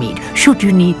Hogsmeade should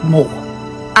you need more.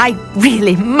 I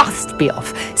really must be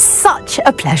off. Such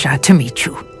a pleasure to meet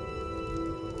you.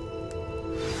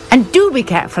 And do be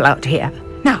careful out here.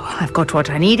 Now, I've got what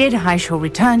I needed. I shall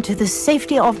return to the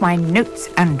safety of my notes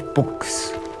and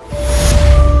books.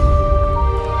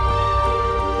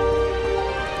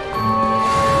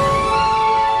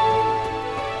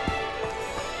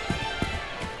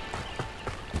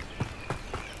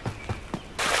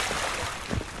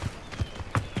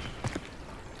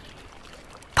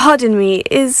 Pardon me,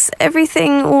 is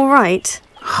everything all right?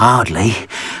 Hardly.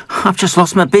 I've just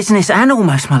lost my business and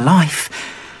almost my life.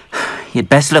 You'd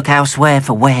best look elsewhere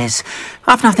for wares.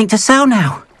 I've nothing to sell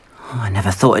now. I never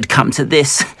thought it'd come to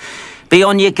this. Be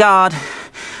on your guard.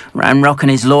 Ranrock and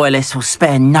his loyalists will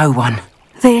spare no one.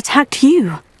 They attacked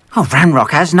you. Oh,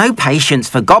 Ranrock has no patience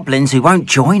for goblins who won't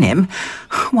join him.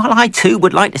 While I too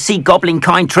would like to see goblin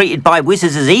kind treated by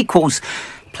wizards as equals,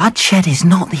 bloodshed is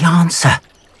not the answer.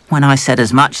 When I said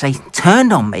as much, they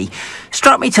turned on me,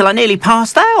 struck me till I nearly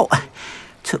passed out.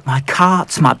 Took my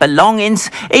carts, my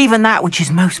belongings, even that which is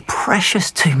most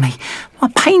precious to me, my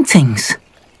paintings.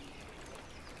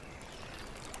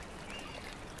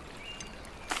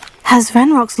 Has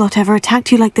Ranrock's lot ever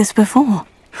attacked you like this before?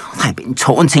 They've been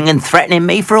taunting and threatening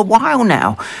me for a while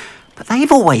now, but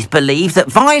they've always believed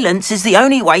that violence is the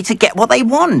only way to get what they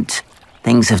want.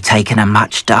 Things have taken a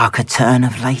much darker turn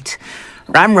of late.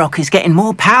 Ranrock is getting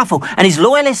more powerful, and his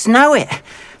loyalists know it.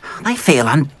 They feel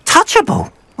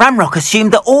untouchable. Ranrock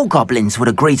assumed that all goblins would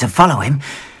agree to follow him,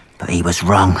 but he was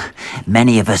wrong.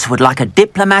 Many of us would like a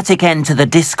diplomatic end to the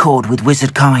discord with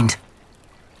wizard kind.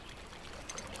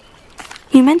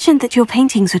 You mentioned that your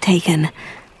paintings were taken.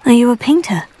 Are you a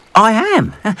painter? I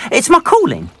am. It's my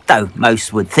calling, though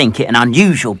most would think it an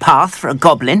unusual path for a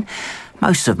goblin.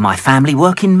 Most of my family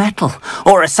work in metal,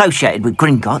 or associated with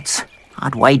Gringotts.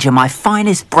 I'd wager my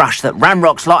finest brush that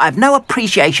Ranrock's lot have no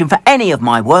appreciation for any of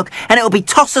my work, and it'll be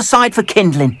tossed aside for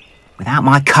kindling. Without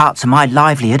my carts and my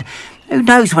livelihood, who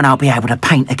knows when I'll be able to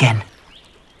paint again.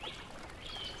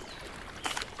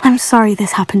 I'm sorry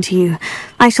this happened to you.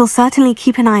 I shall certainly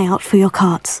keep an eye out for your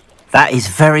carts. That is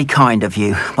very kind of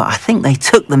you, but I think they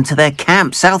took them to their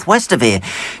camp southwest of here,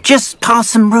 just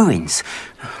past some ruins.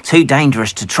 Too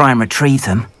dangerous to try and retrieve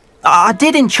them. I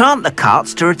did enchant the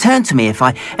carts to return to me if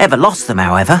I ever lost them,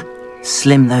 however.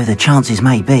 Slim though the chances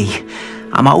may be,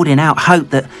 I'm holding out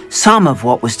hope that some of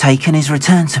what was taken is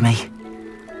returned to me.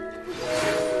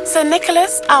 Sir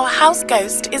Nicholas, our house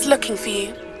ghost, is looking for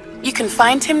you. You can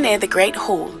find him near the Great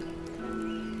Hall.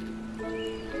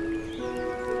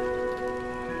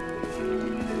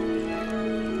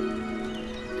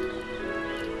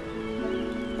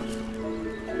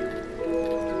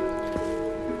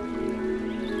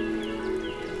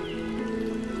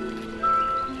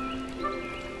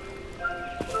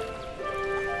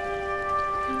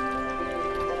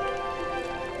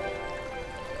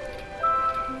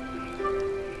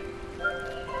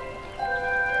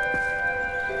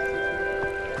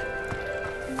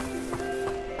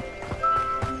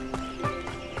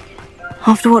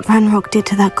 After what Ranrock did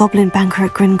to that goblin banker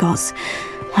at Gringotts,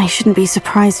 I shouldn't be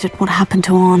surprised at what happened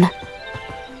to Arn.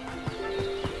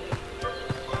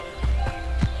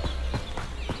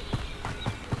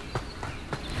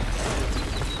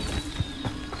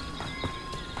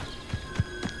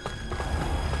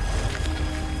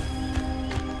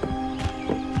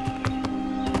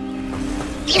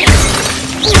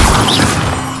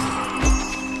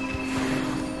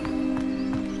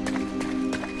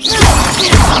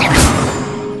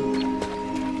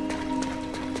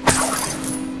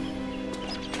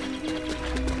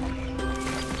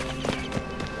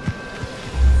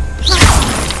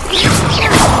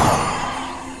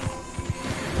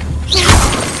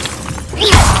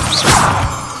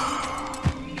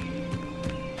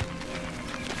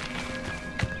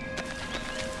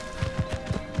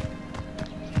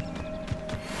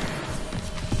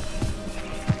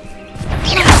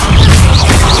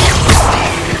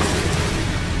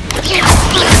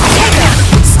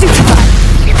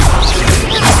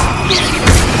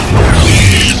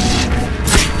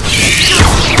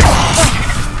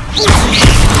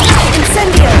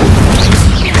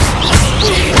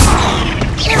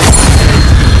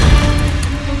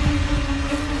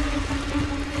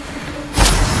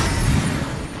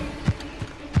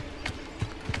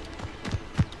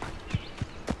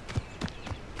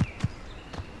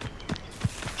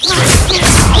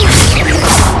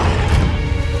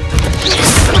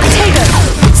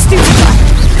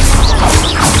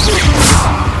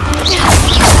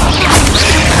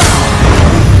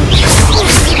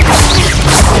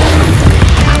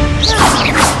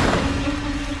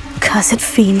 Cursed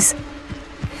fiends.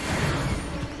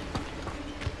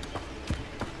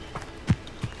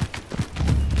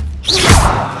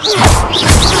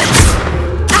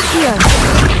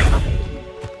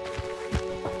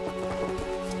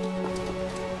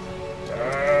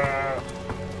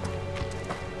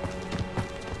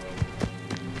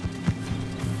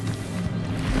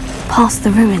 Past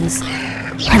the ruins.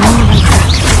 I'm on the right track.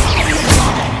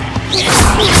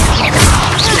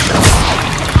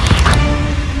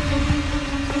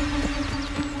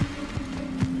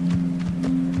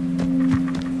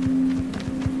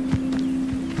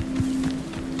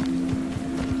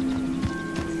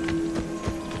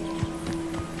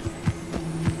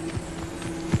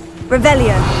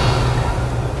 Revelio.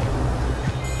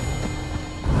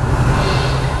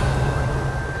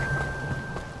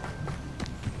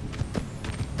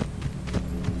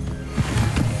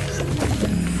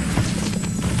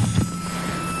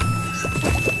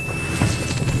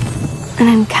 An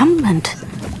encampment.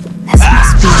 This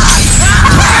must be...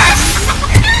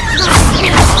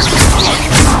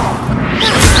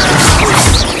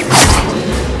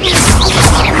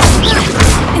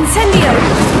 Incendio!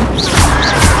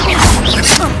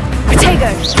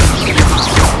 Protego!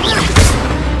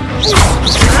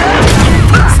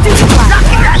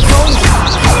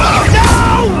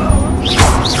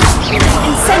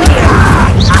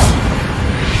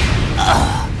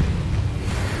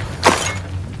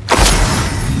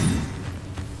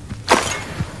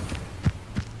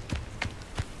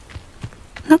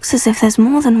 Looks as if there's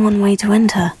more than one way to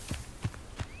enter.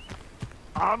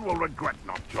 Arn will regret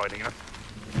not joining us.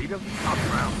 If he doesn't come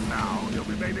round now, he'll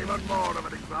be made even more of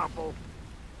an example.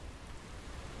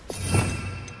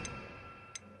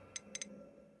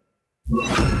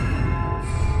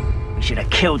 We should have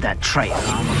killed that traitor.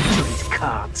 Arn took his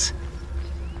cards.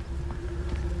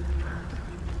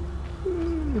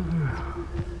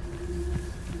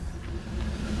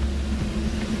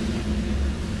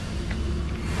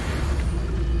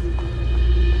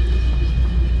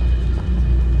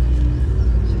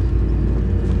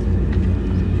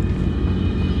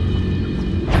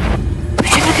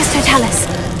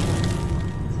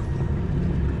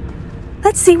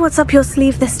 Let's see what's up your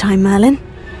sleeve this time, Merlin.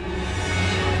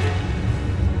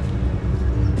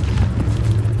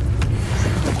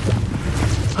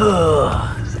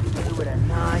 Who would a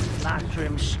nice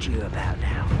mushroom stew about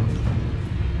now?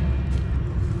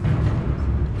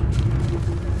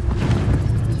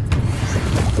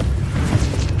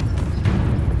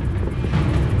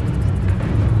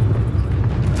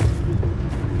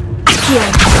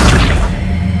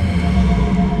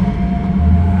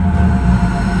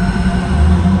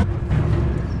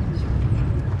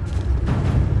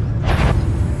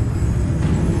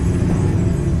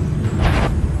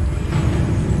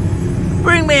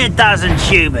 Bring me a dozen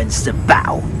humans to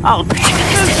battle. I'll pick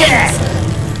this to death.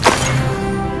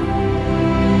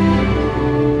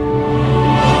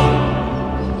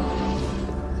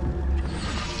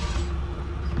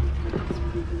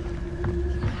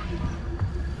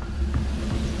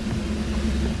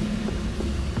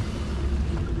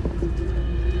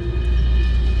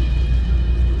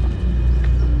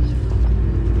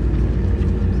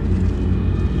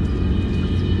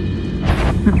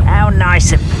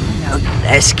 nice and...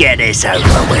 Let's get this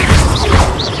over with.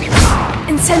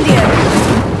 Incendio!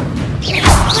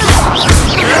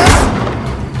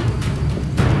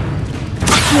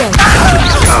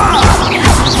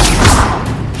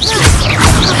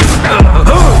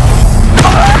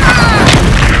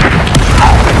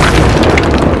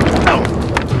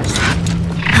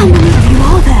 How many of you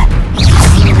are there?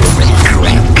 You will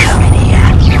regret coming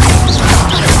here.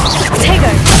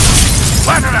 Tego!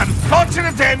 What an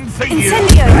unfortunate end for you!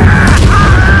 Incendio!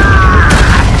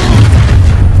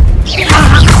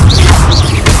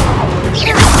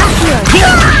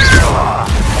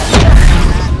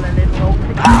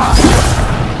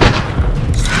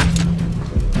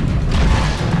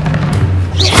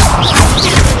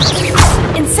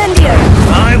 Incendio!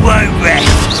 I won't rest.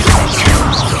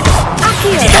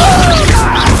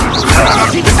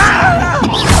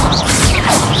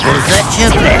 Was that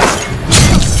your best?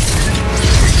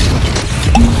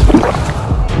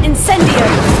 Incendio!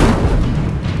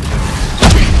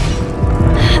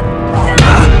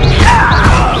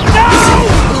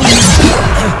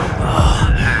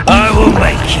 I will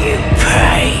make you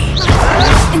pay.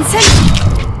 Incendio!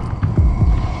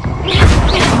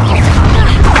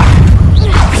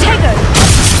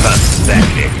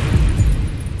 Pathetic.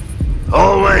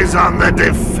 Always on the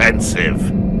defensive.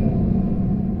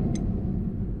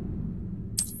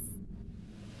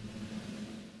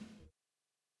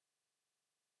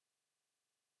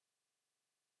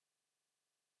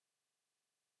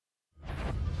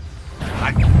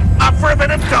 Up for a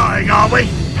bit of dying, are we?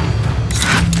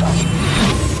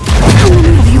 How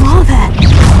many of you are there?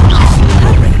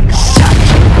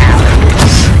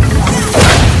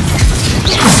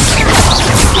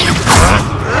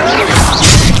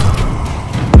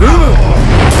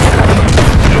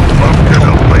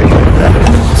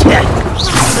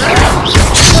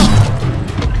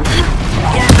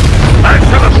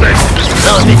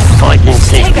 I've been fighting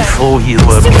since before you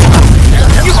were born.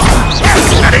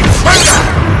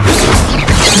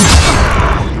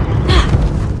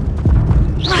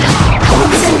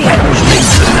 That was meant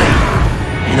for me.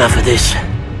 Enough of this.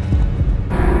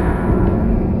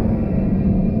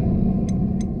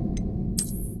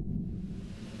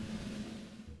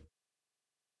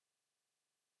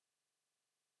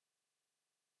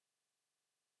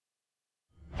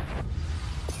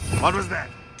 What was that?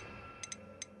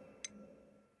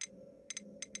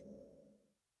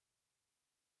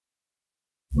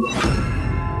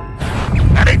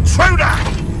 An intruder!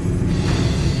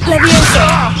 Leviosa!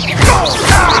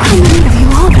 How many of you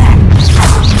are there?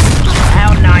 How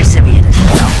nice of you to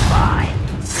stop by.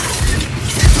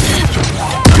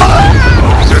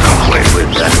 Get away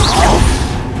with that.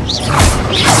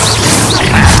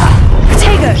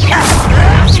 Tego!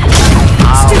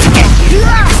 I'll get you.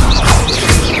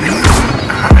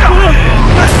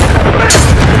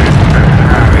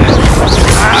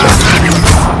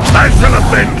 Nice to the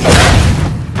bench.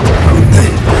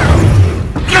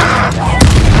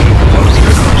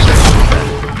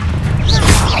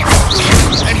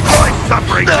 Enjoy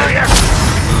suffering, do you?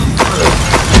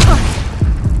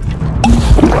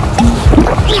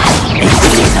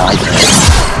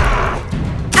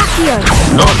 Accio!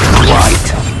 Not quite.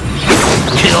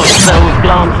 Just so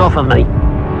glance off of me.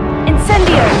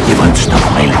 Incendio! You won't stop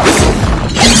me.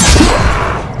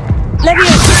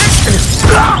 Leviosa!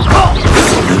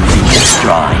 Losing your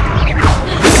stride.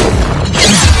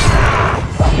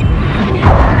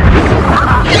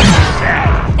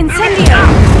 Incendio!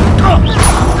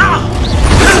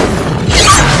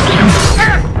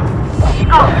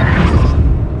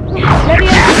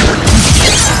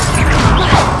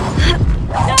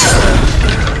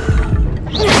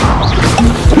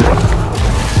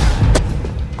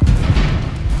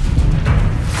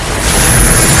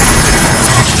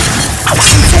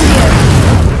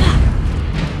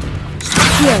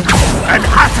 An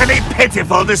utterly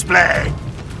pitiful display.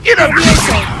 You know,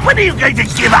 when are you going to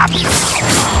give up?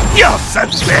 You're so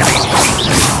very...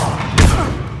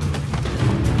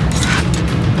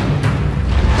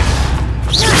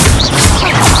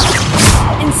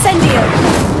 Incendio!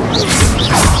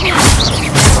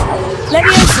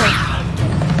 Leviosa!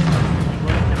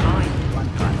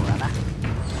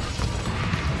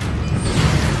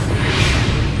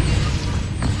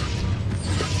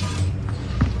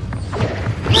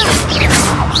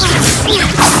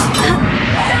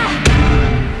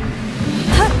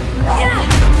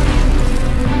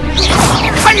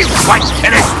 Are you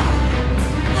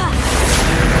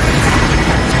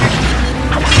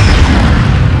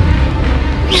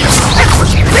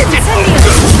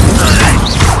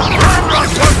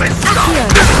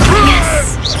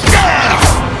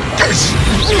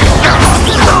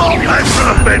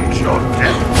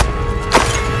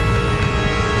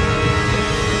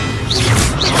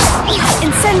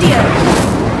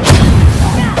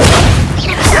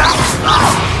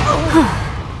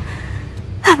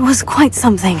was quite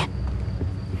something.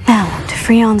 Now, to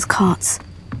Freon's carts.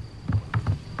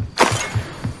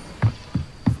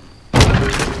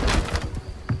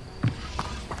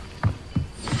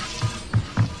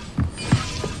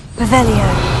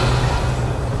 Revelio.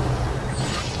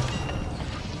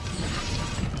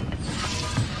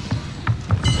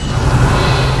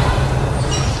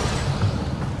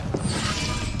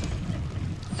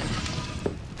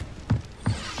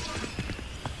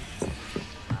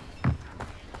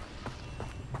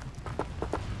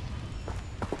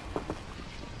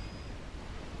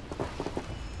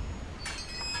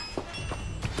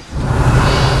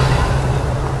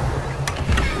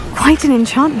 Quite an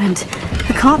enchantment.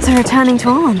 The carts are returning to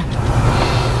on.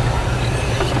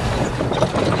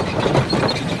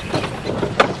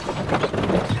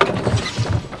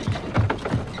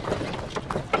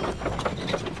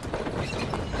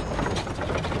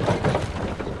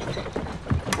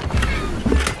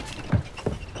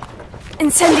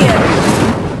 Incendio!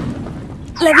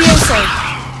 Levioso!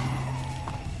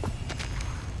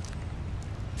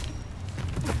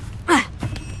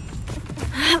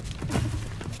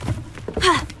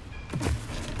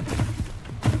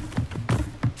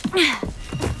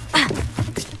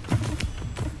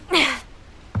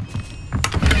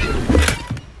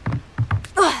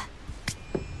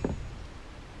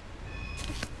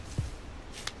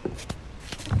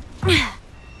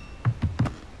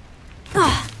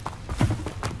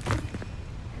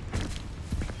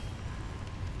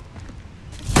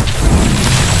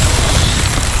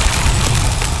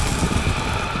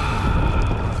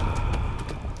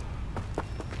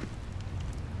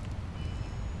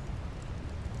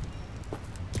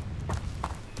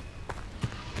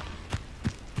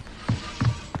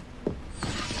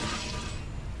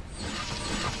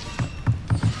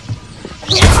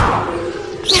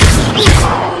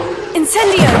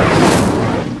 Incendio!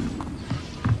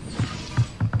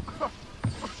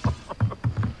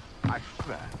 I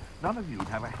swear, none of you'd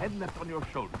have a head left on your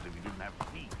shoulders if you didn't have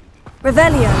teeth.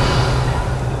 Revelio!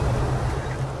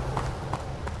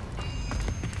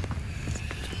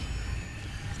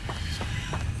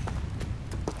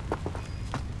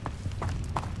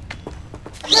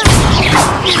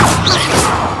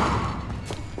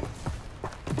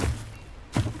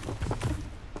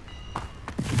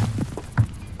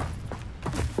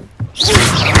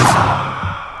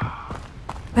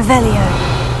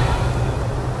 Revelio.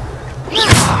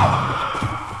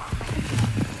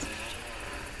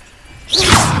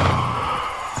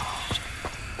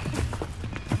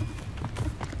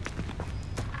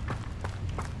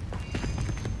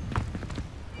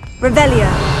 Revelio.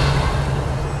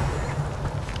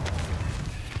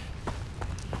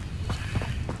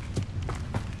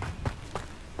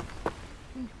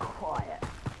 Quiet.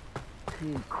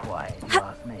 Too quiet, you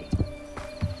ask me.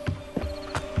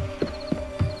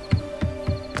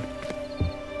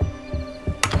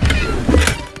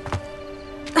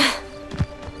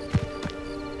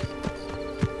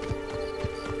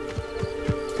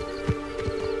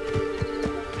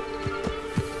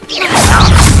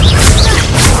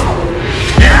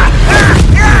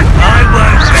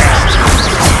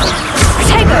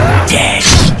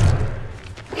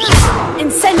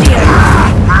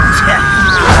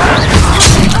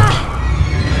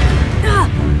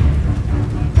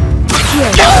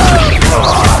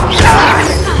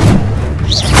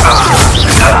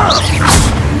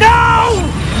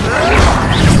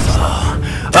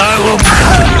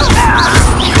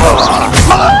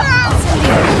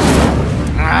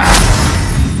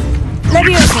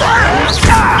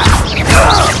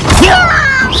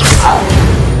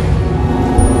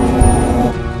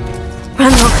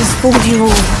 Ranrock has fooled you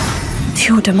all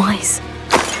to your demise.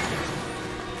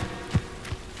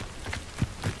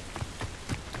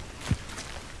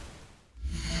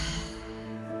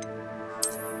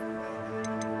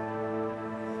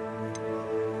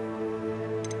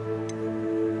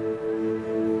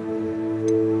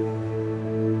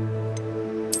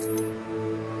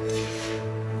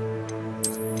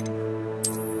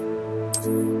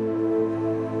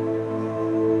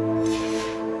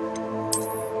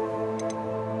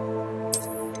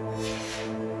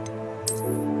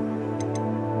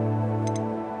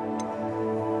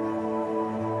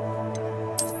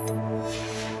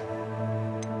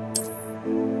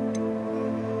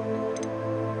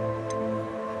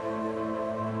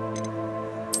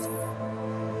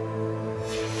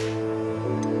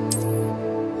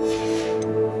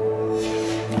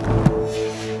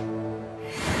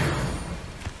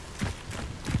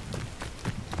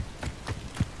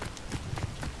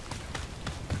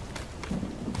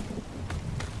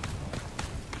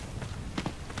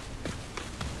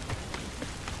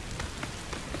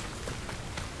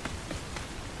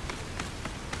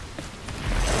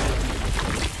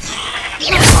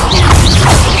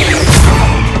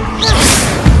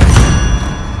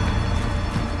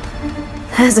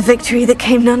 There's a victory that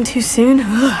came none too soon.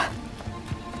 Ugh.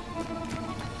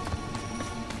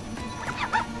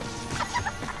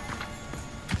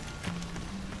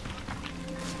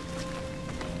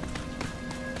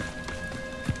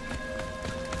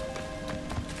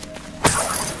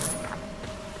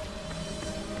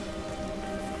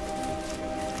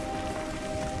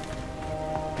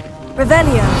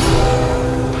 Revelio.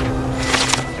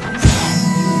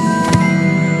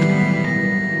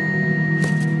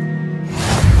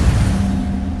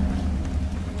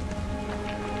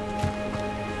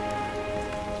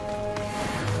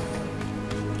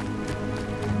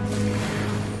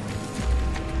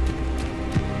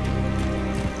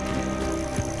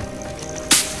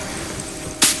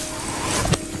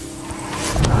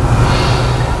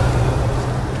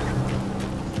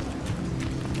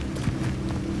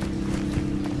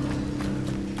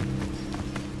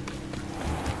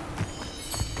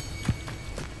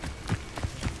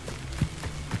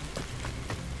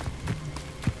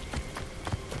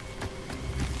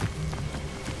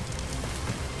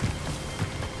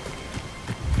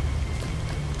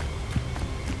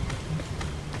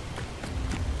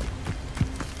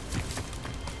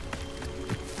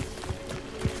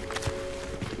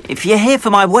 If you're here for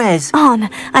my wares... Arn,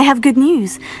 I have good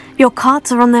news. Your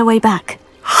carts are on their way back.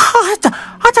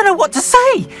 I don't know what to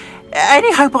say.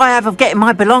 Any hope I have of getting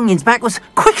my belongings back was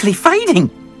quickly fading.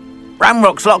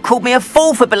 Ramrock's lot called me a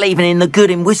fool for believing in the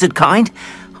good in wizard kind.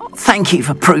 Thank you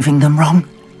for proving them wrong.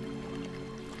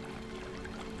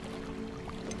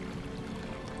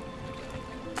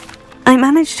 I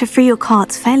managed to free your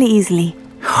carts fairly easily.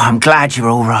 Oh, I'm glad you're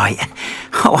all right.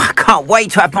 Oh, I can't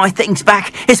wait to have my things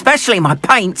back, especially my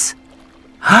paints.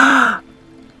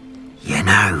 You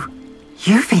know,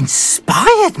 you've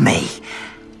inspired me.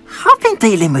 I've been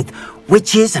dealing with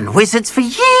witches and wizards for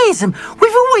years, and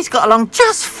we've always got along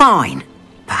just fine.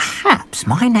 Perhaps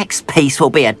my next piece will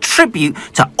be a tribute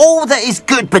to all that is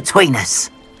good between us.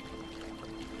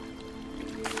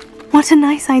 What a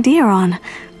nice idea, Arn.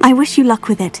 I wish you luck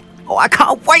with it. Oh, I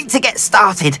can't wait to get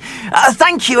started.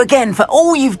 Thank you again for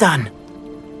all you've done.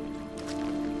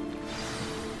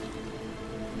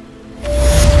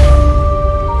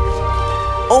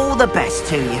 All the best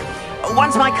to you.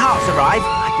 Once my carts arrive,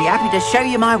 I'd be happy to show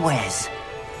you my wares.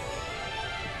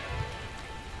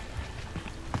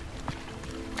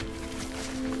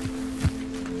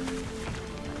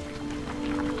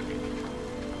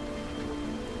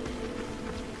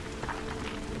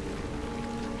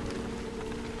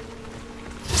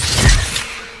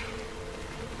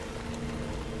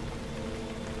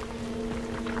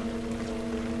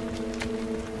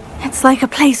 It's like a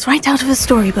place right out of a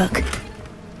storybook.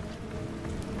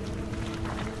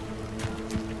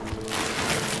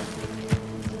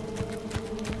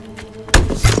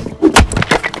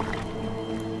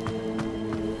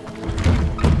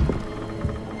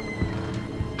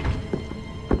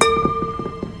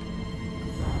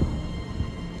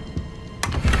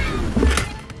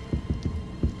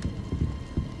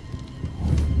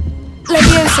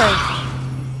 Levioso!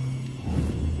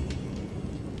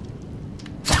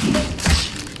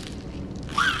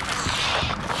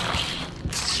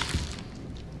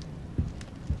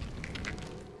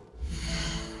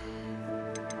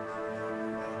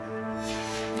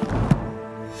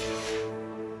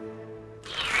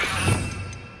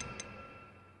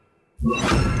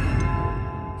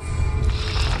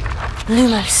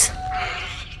 Lumos.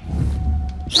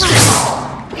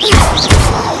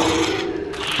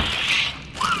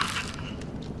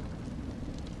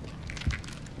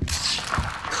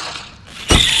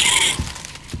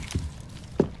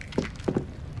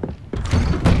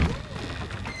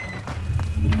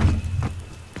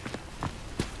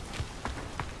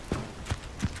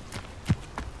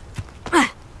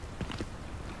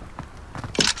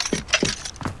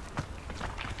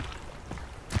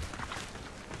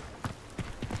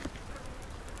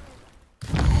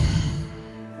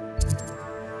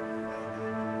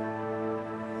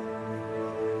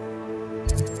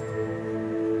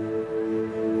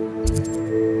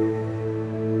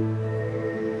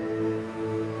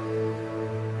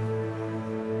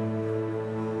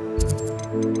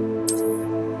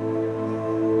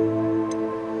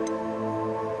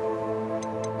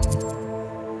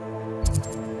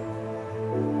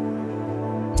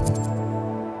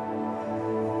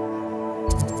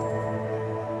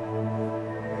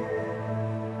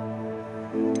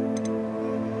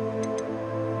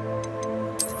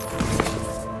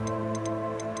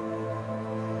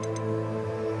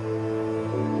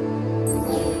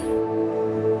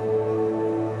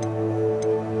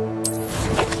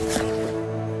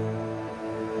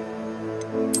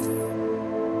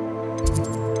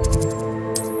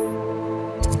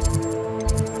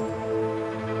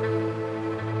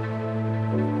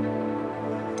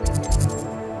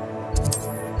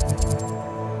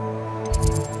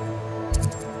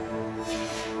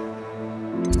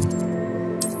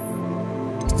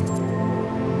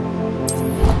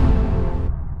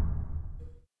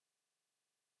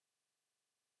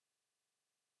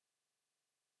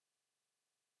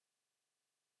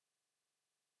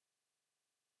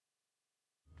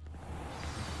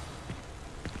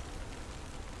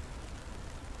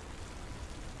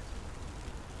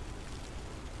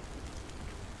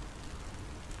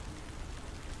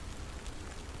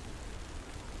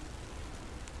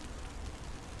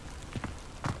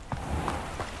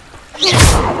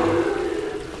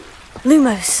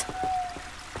 Lumos.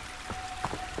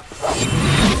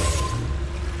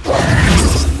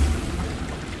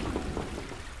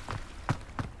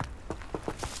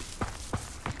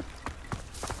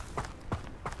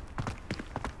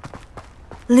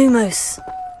 Lumos.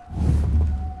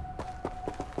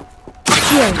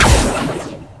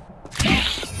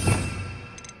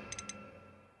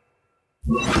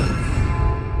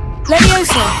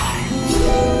 Levioso.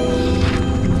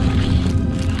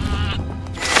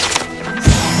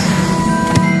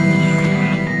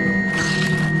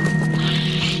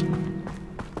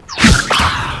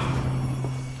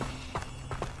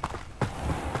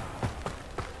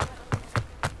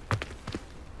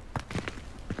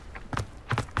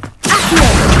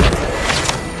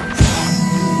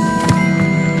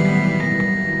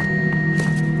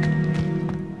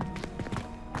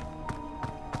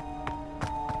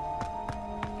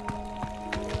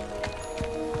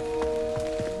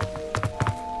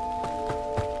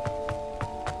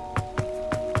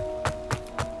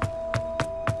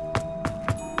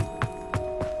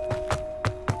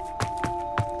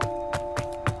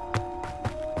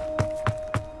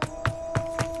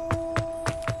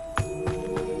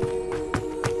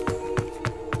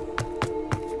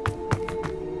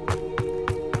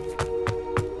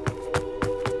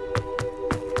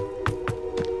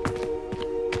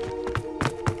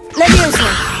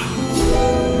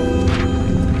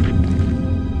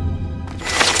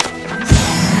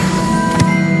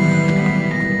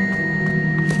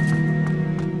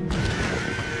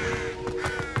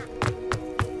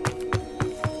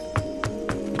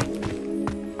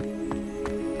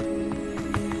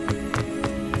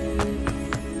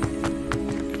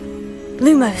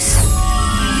 Lumos.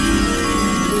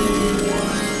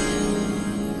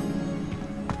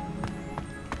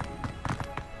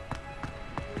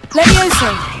 Levioso.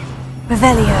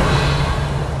 Revelio.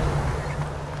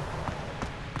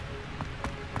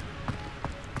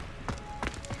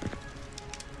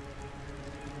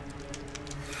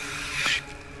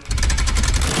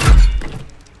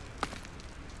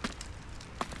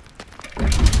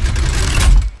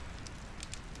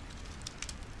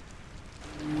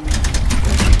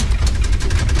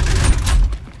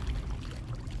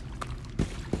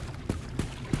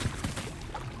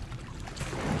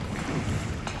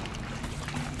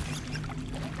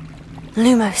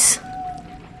 Lumos.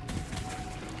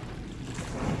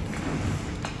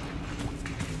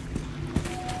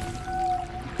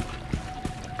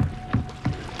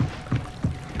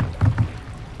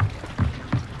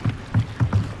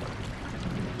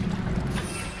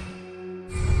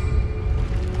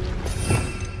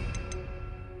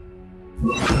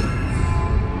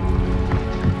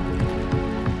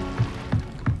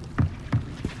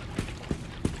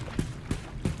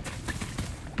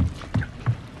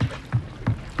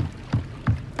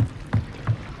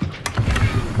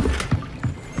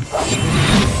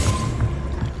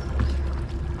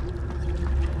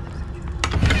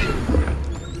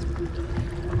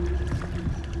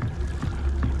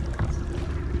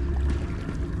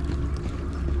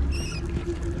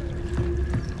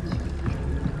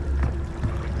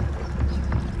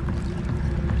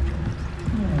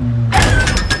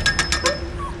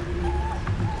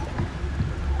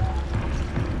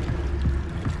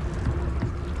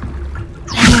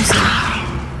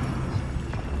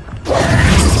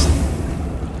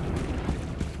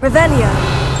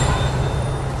 Revelio.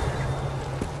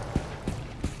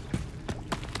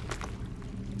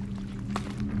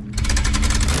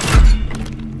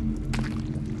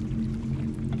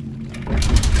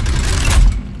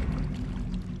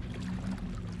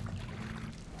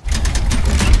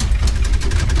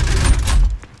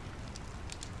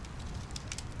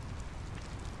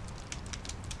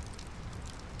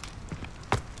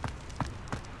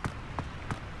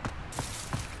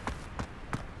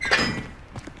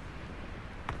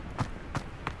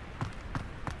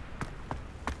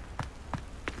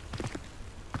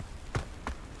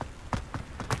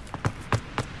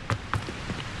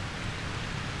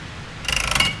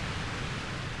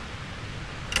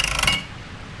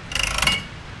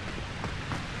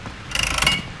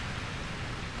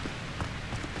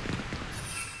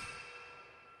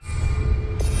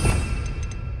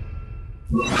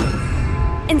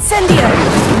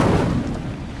 Incendio!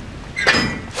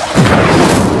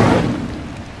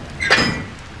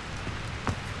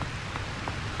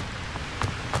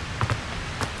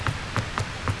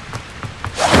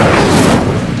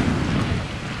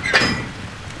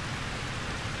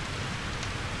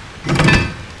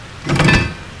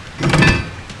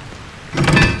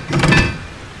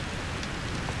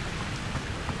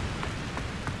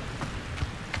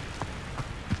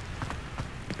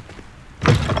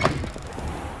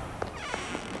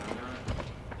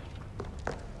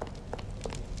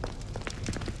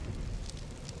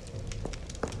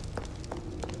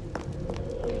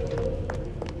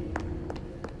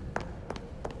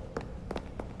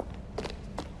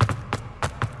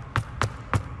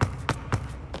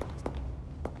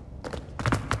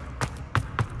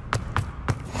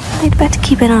 Better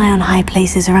keep an eye on high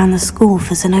places around the school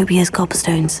for Zenobia's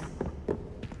gobstones.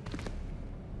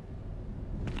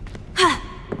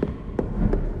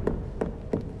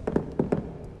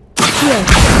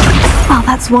 Well,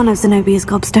 that's one of Zenobia's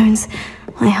gobstones.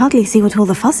 I hardly see what all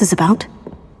the fuss is about.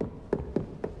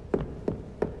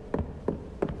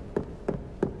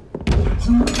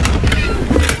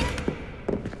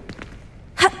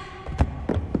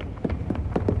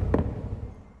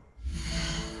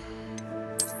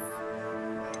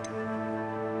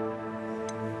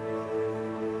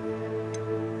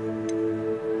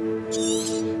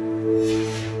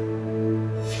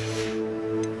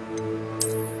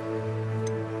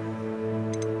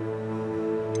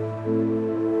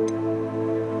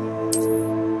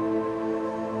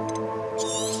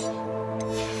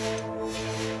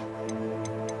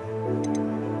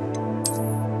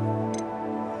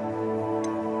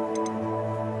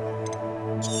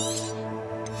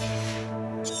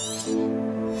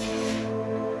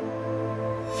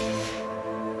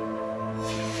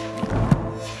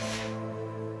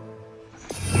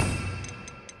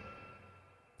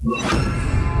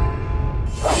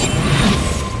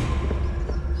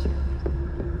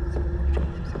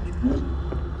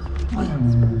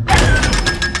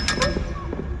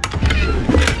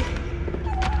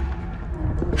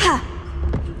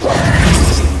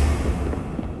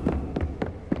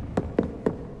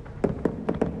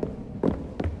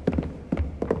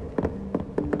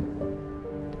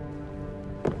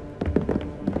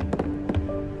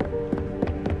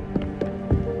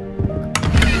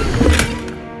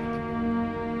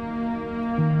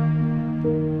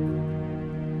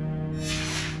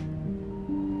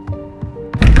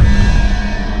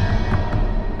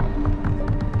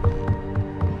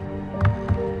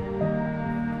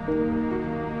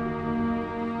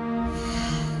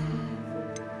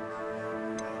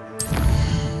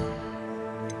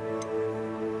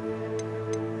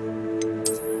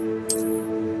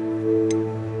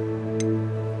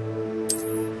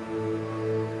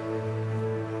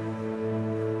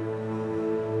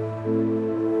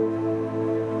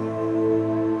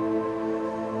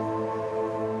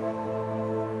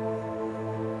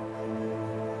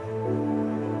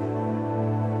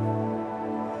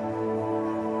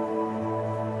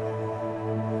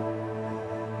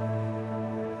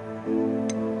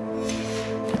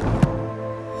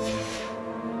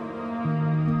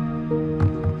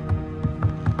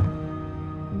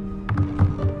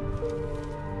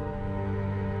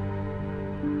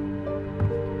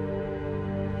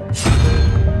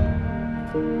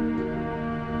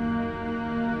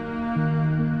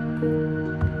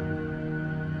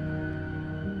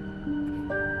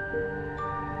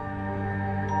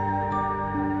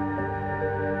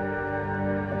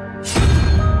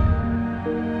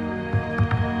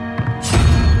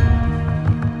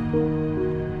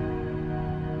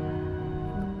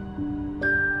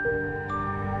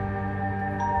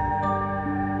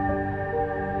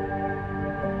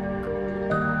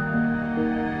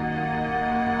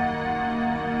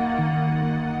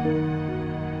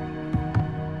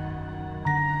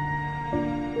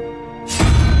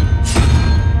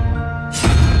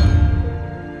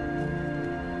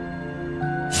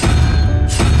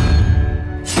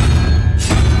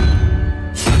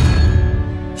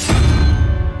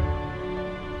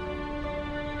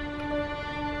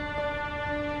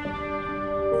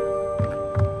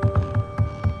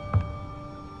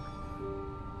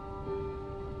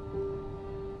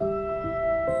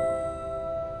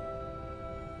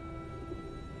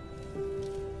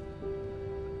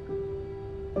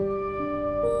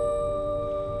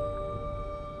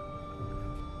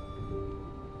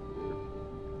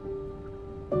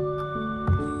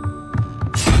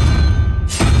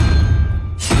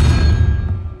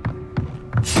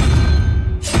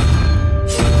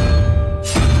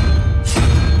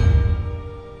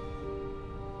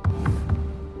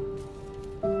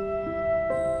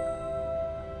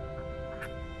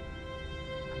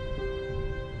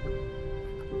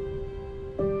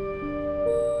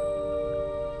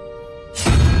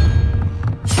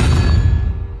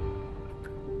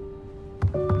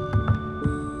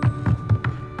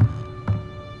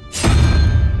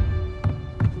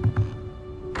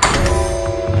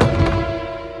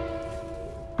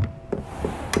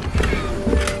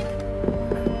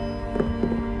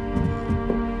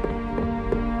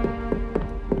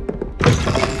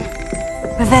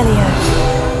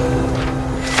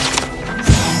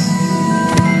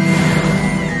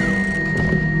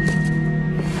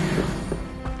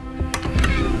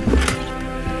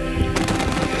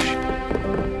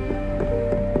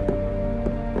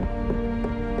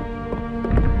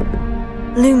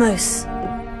 Lumos.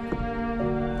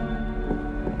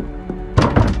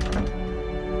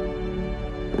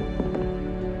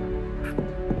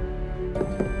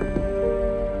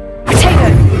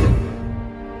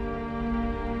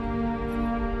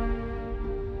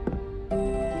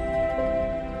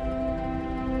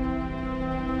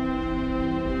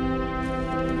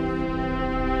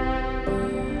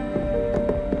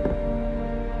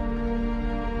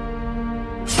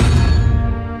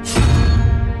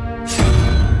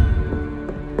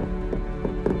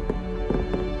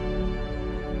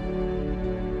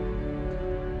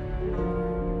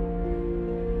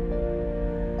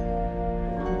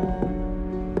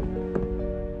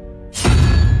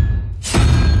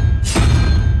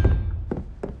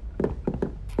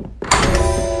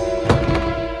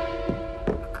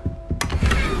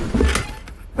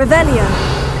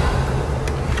 Revelio.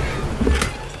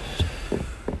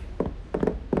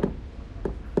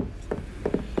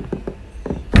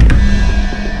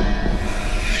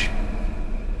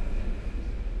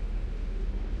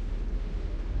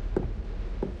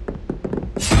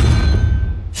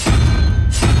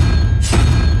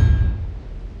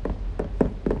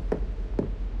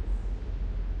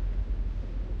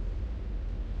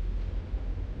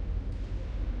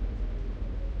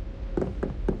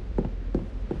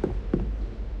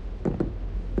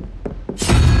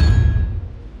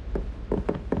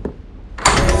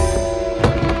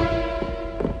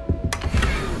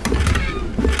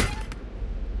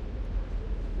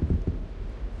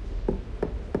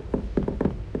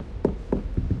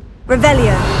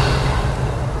 Revelio.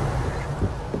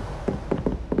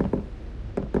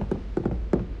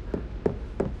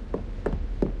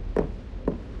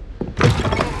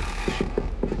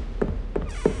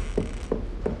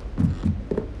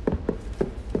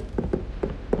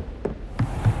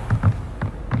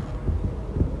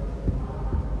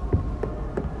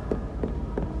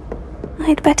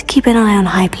 I'd better keep an eye on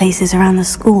high places around the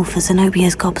school for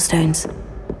Zenobia's gobstones.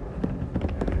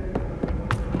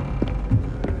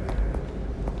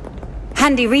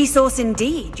 Handy resource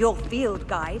indeed, your field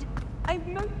guide.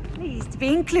 I'm most pleased to be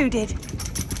included.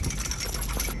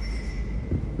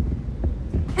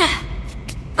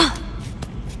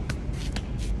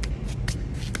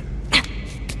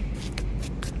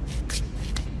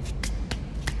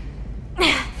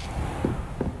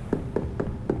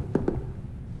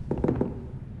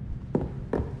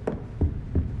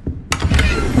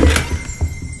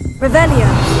 Revelio.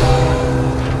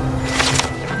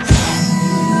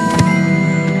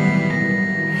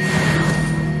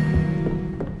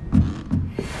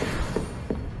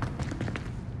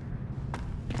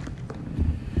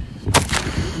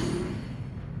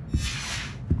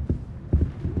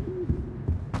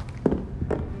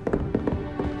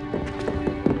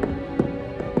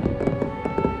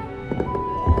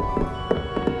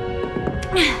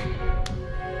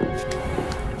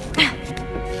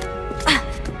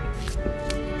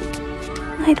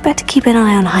 I'd better keep an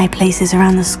eye on high places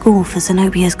around the school for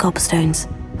Zenobia's gobstones.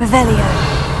 Revelio.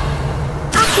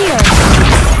 Accio.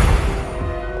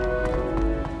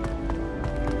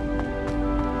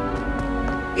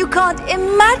 You can't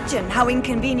imagine how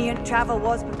inconvenient travel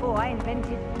was before I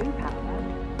invented blue powder.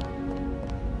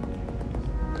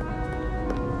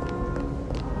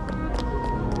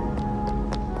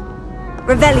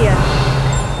 Revelio.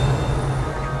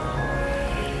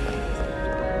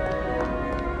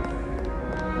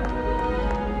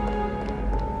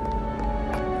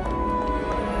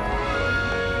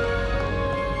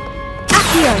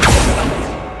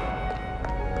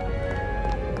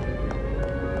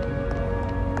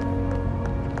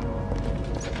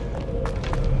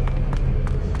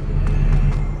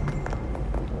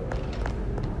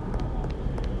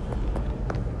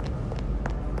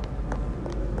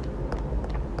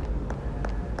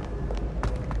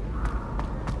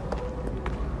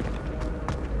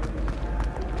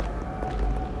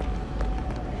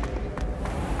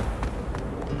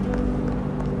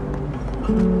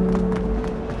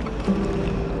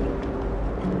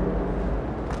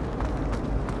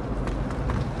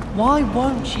 Why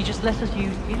won't she just let us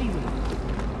use Gillyweed?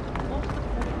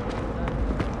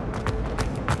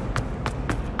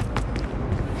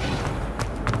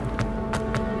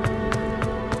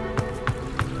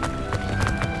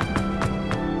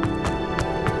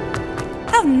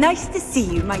 How nice to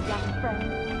see you, my young friend.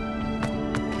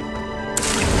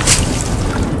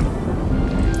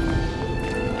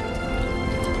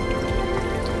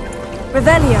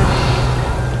 Revelio.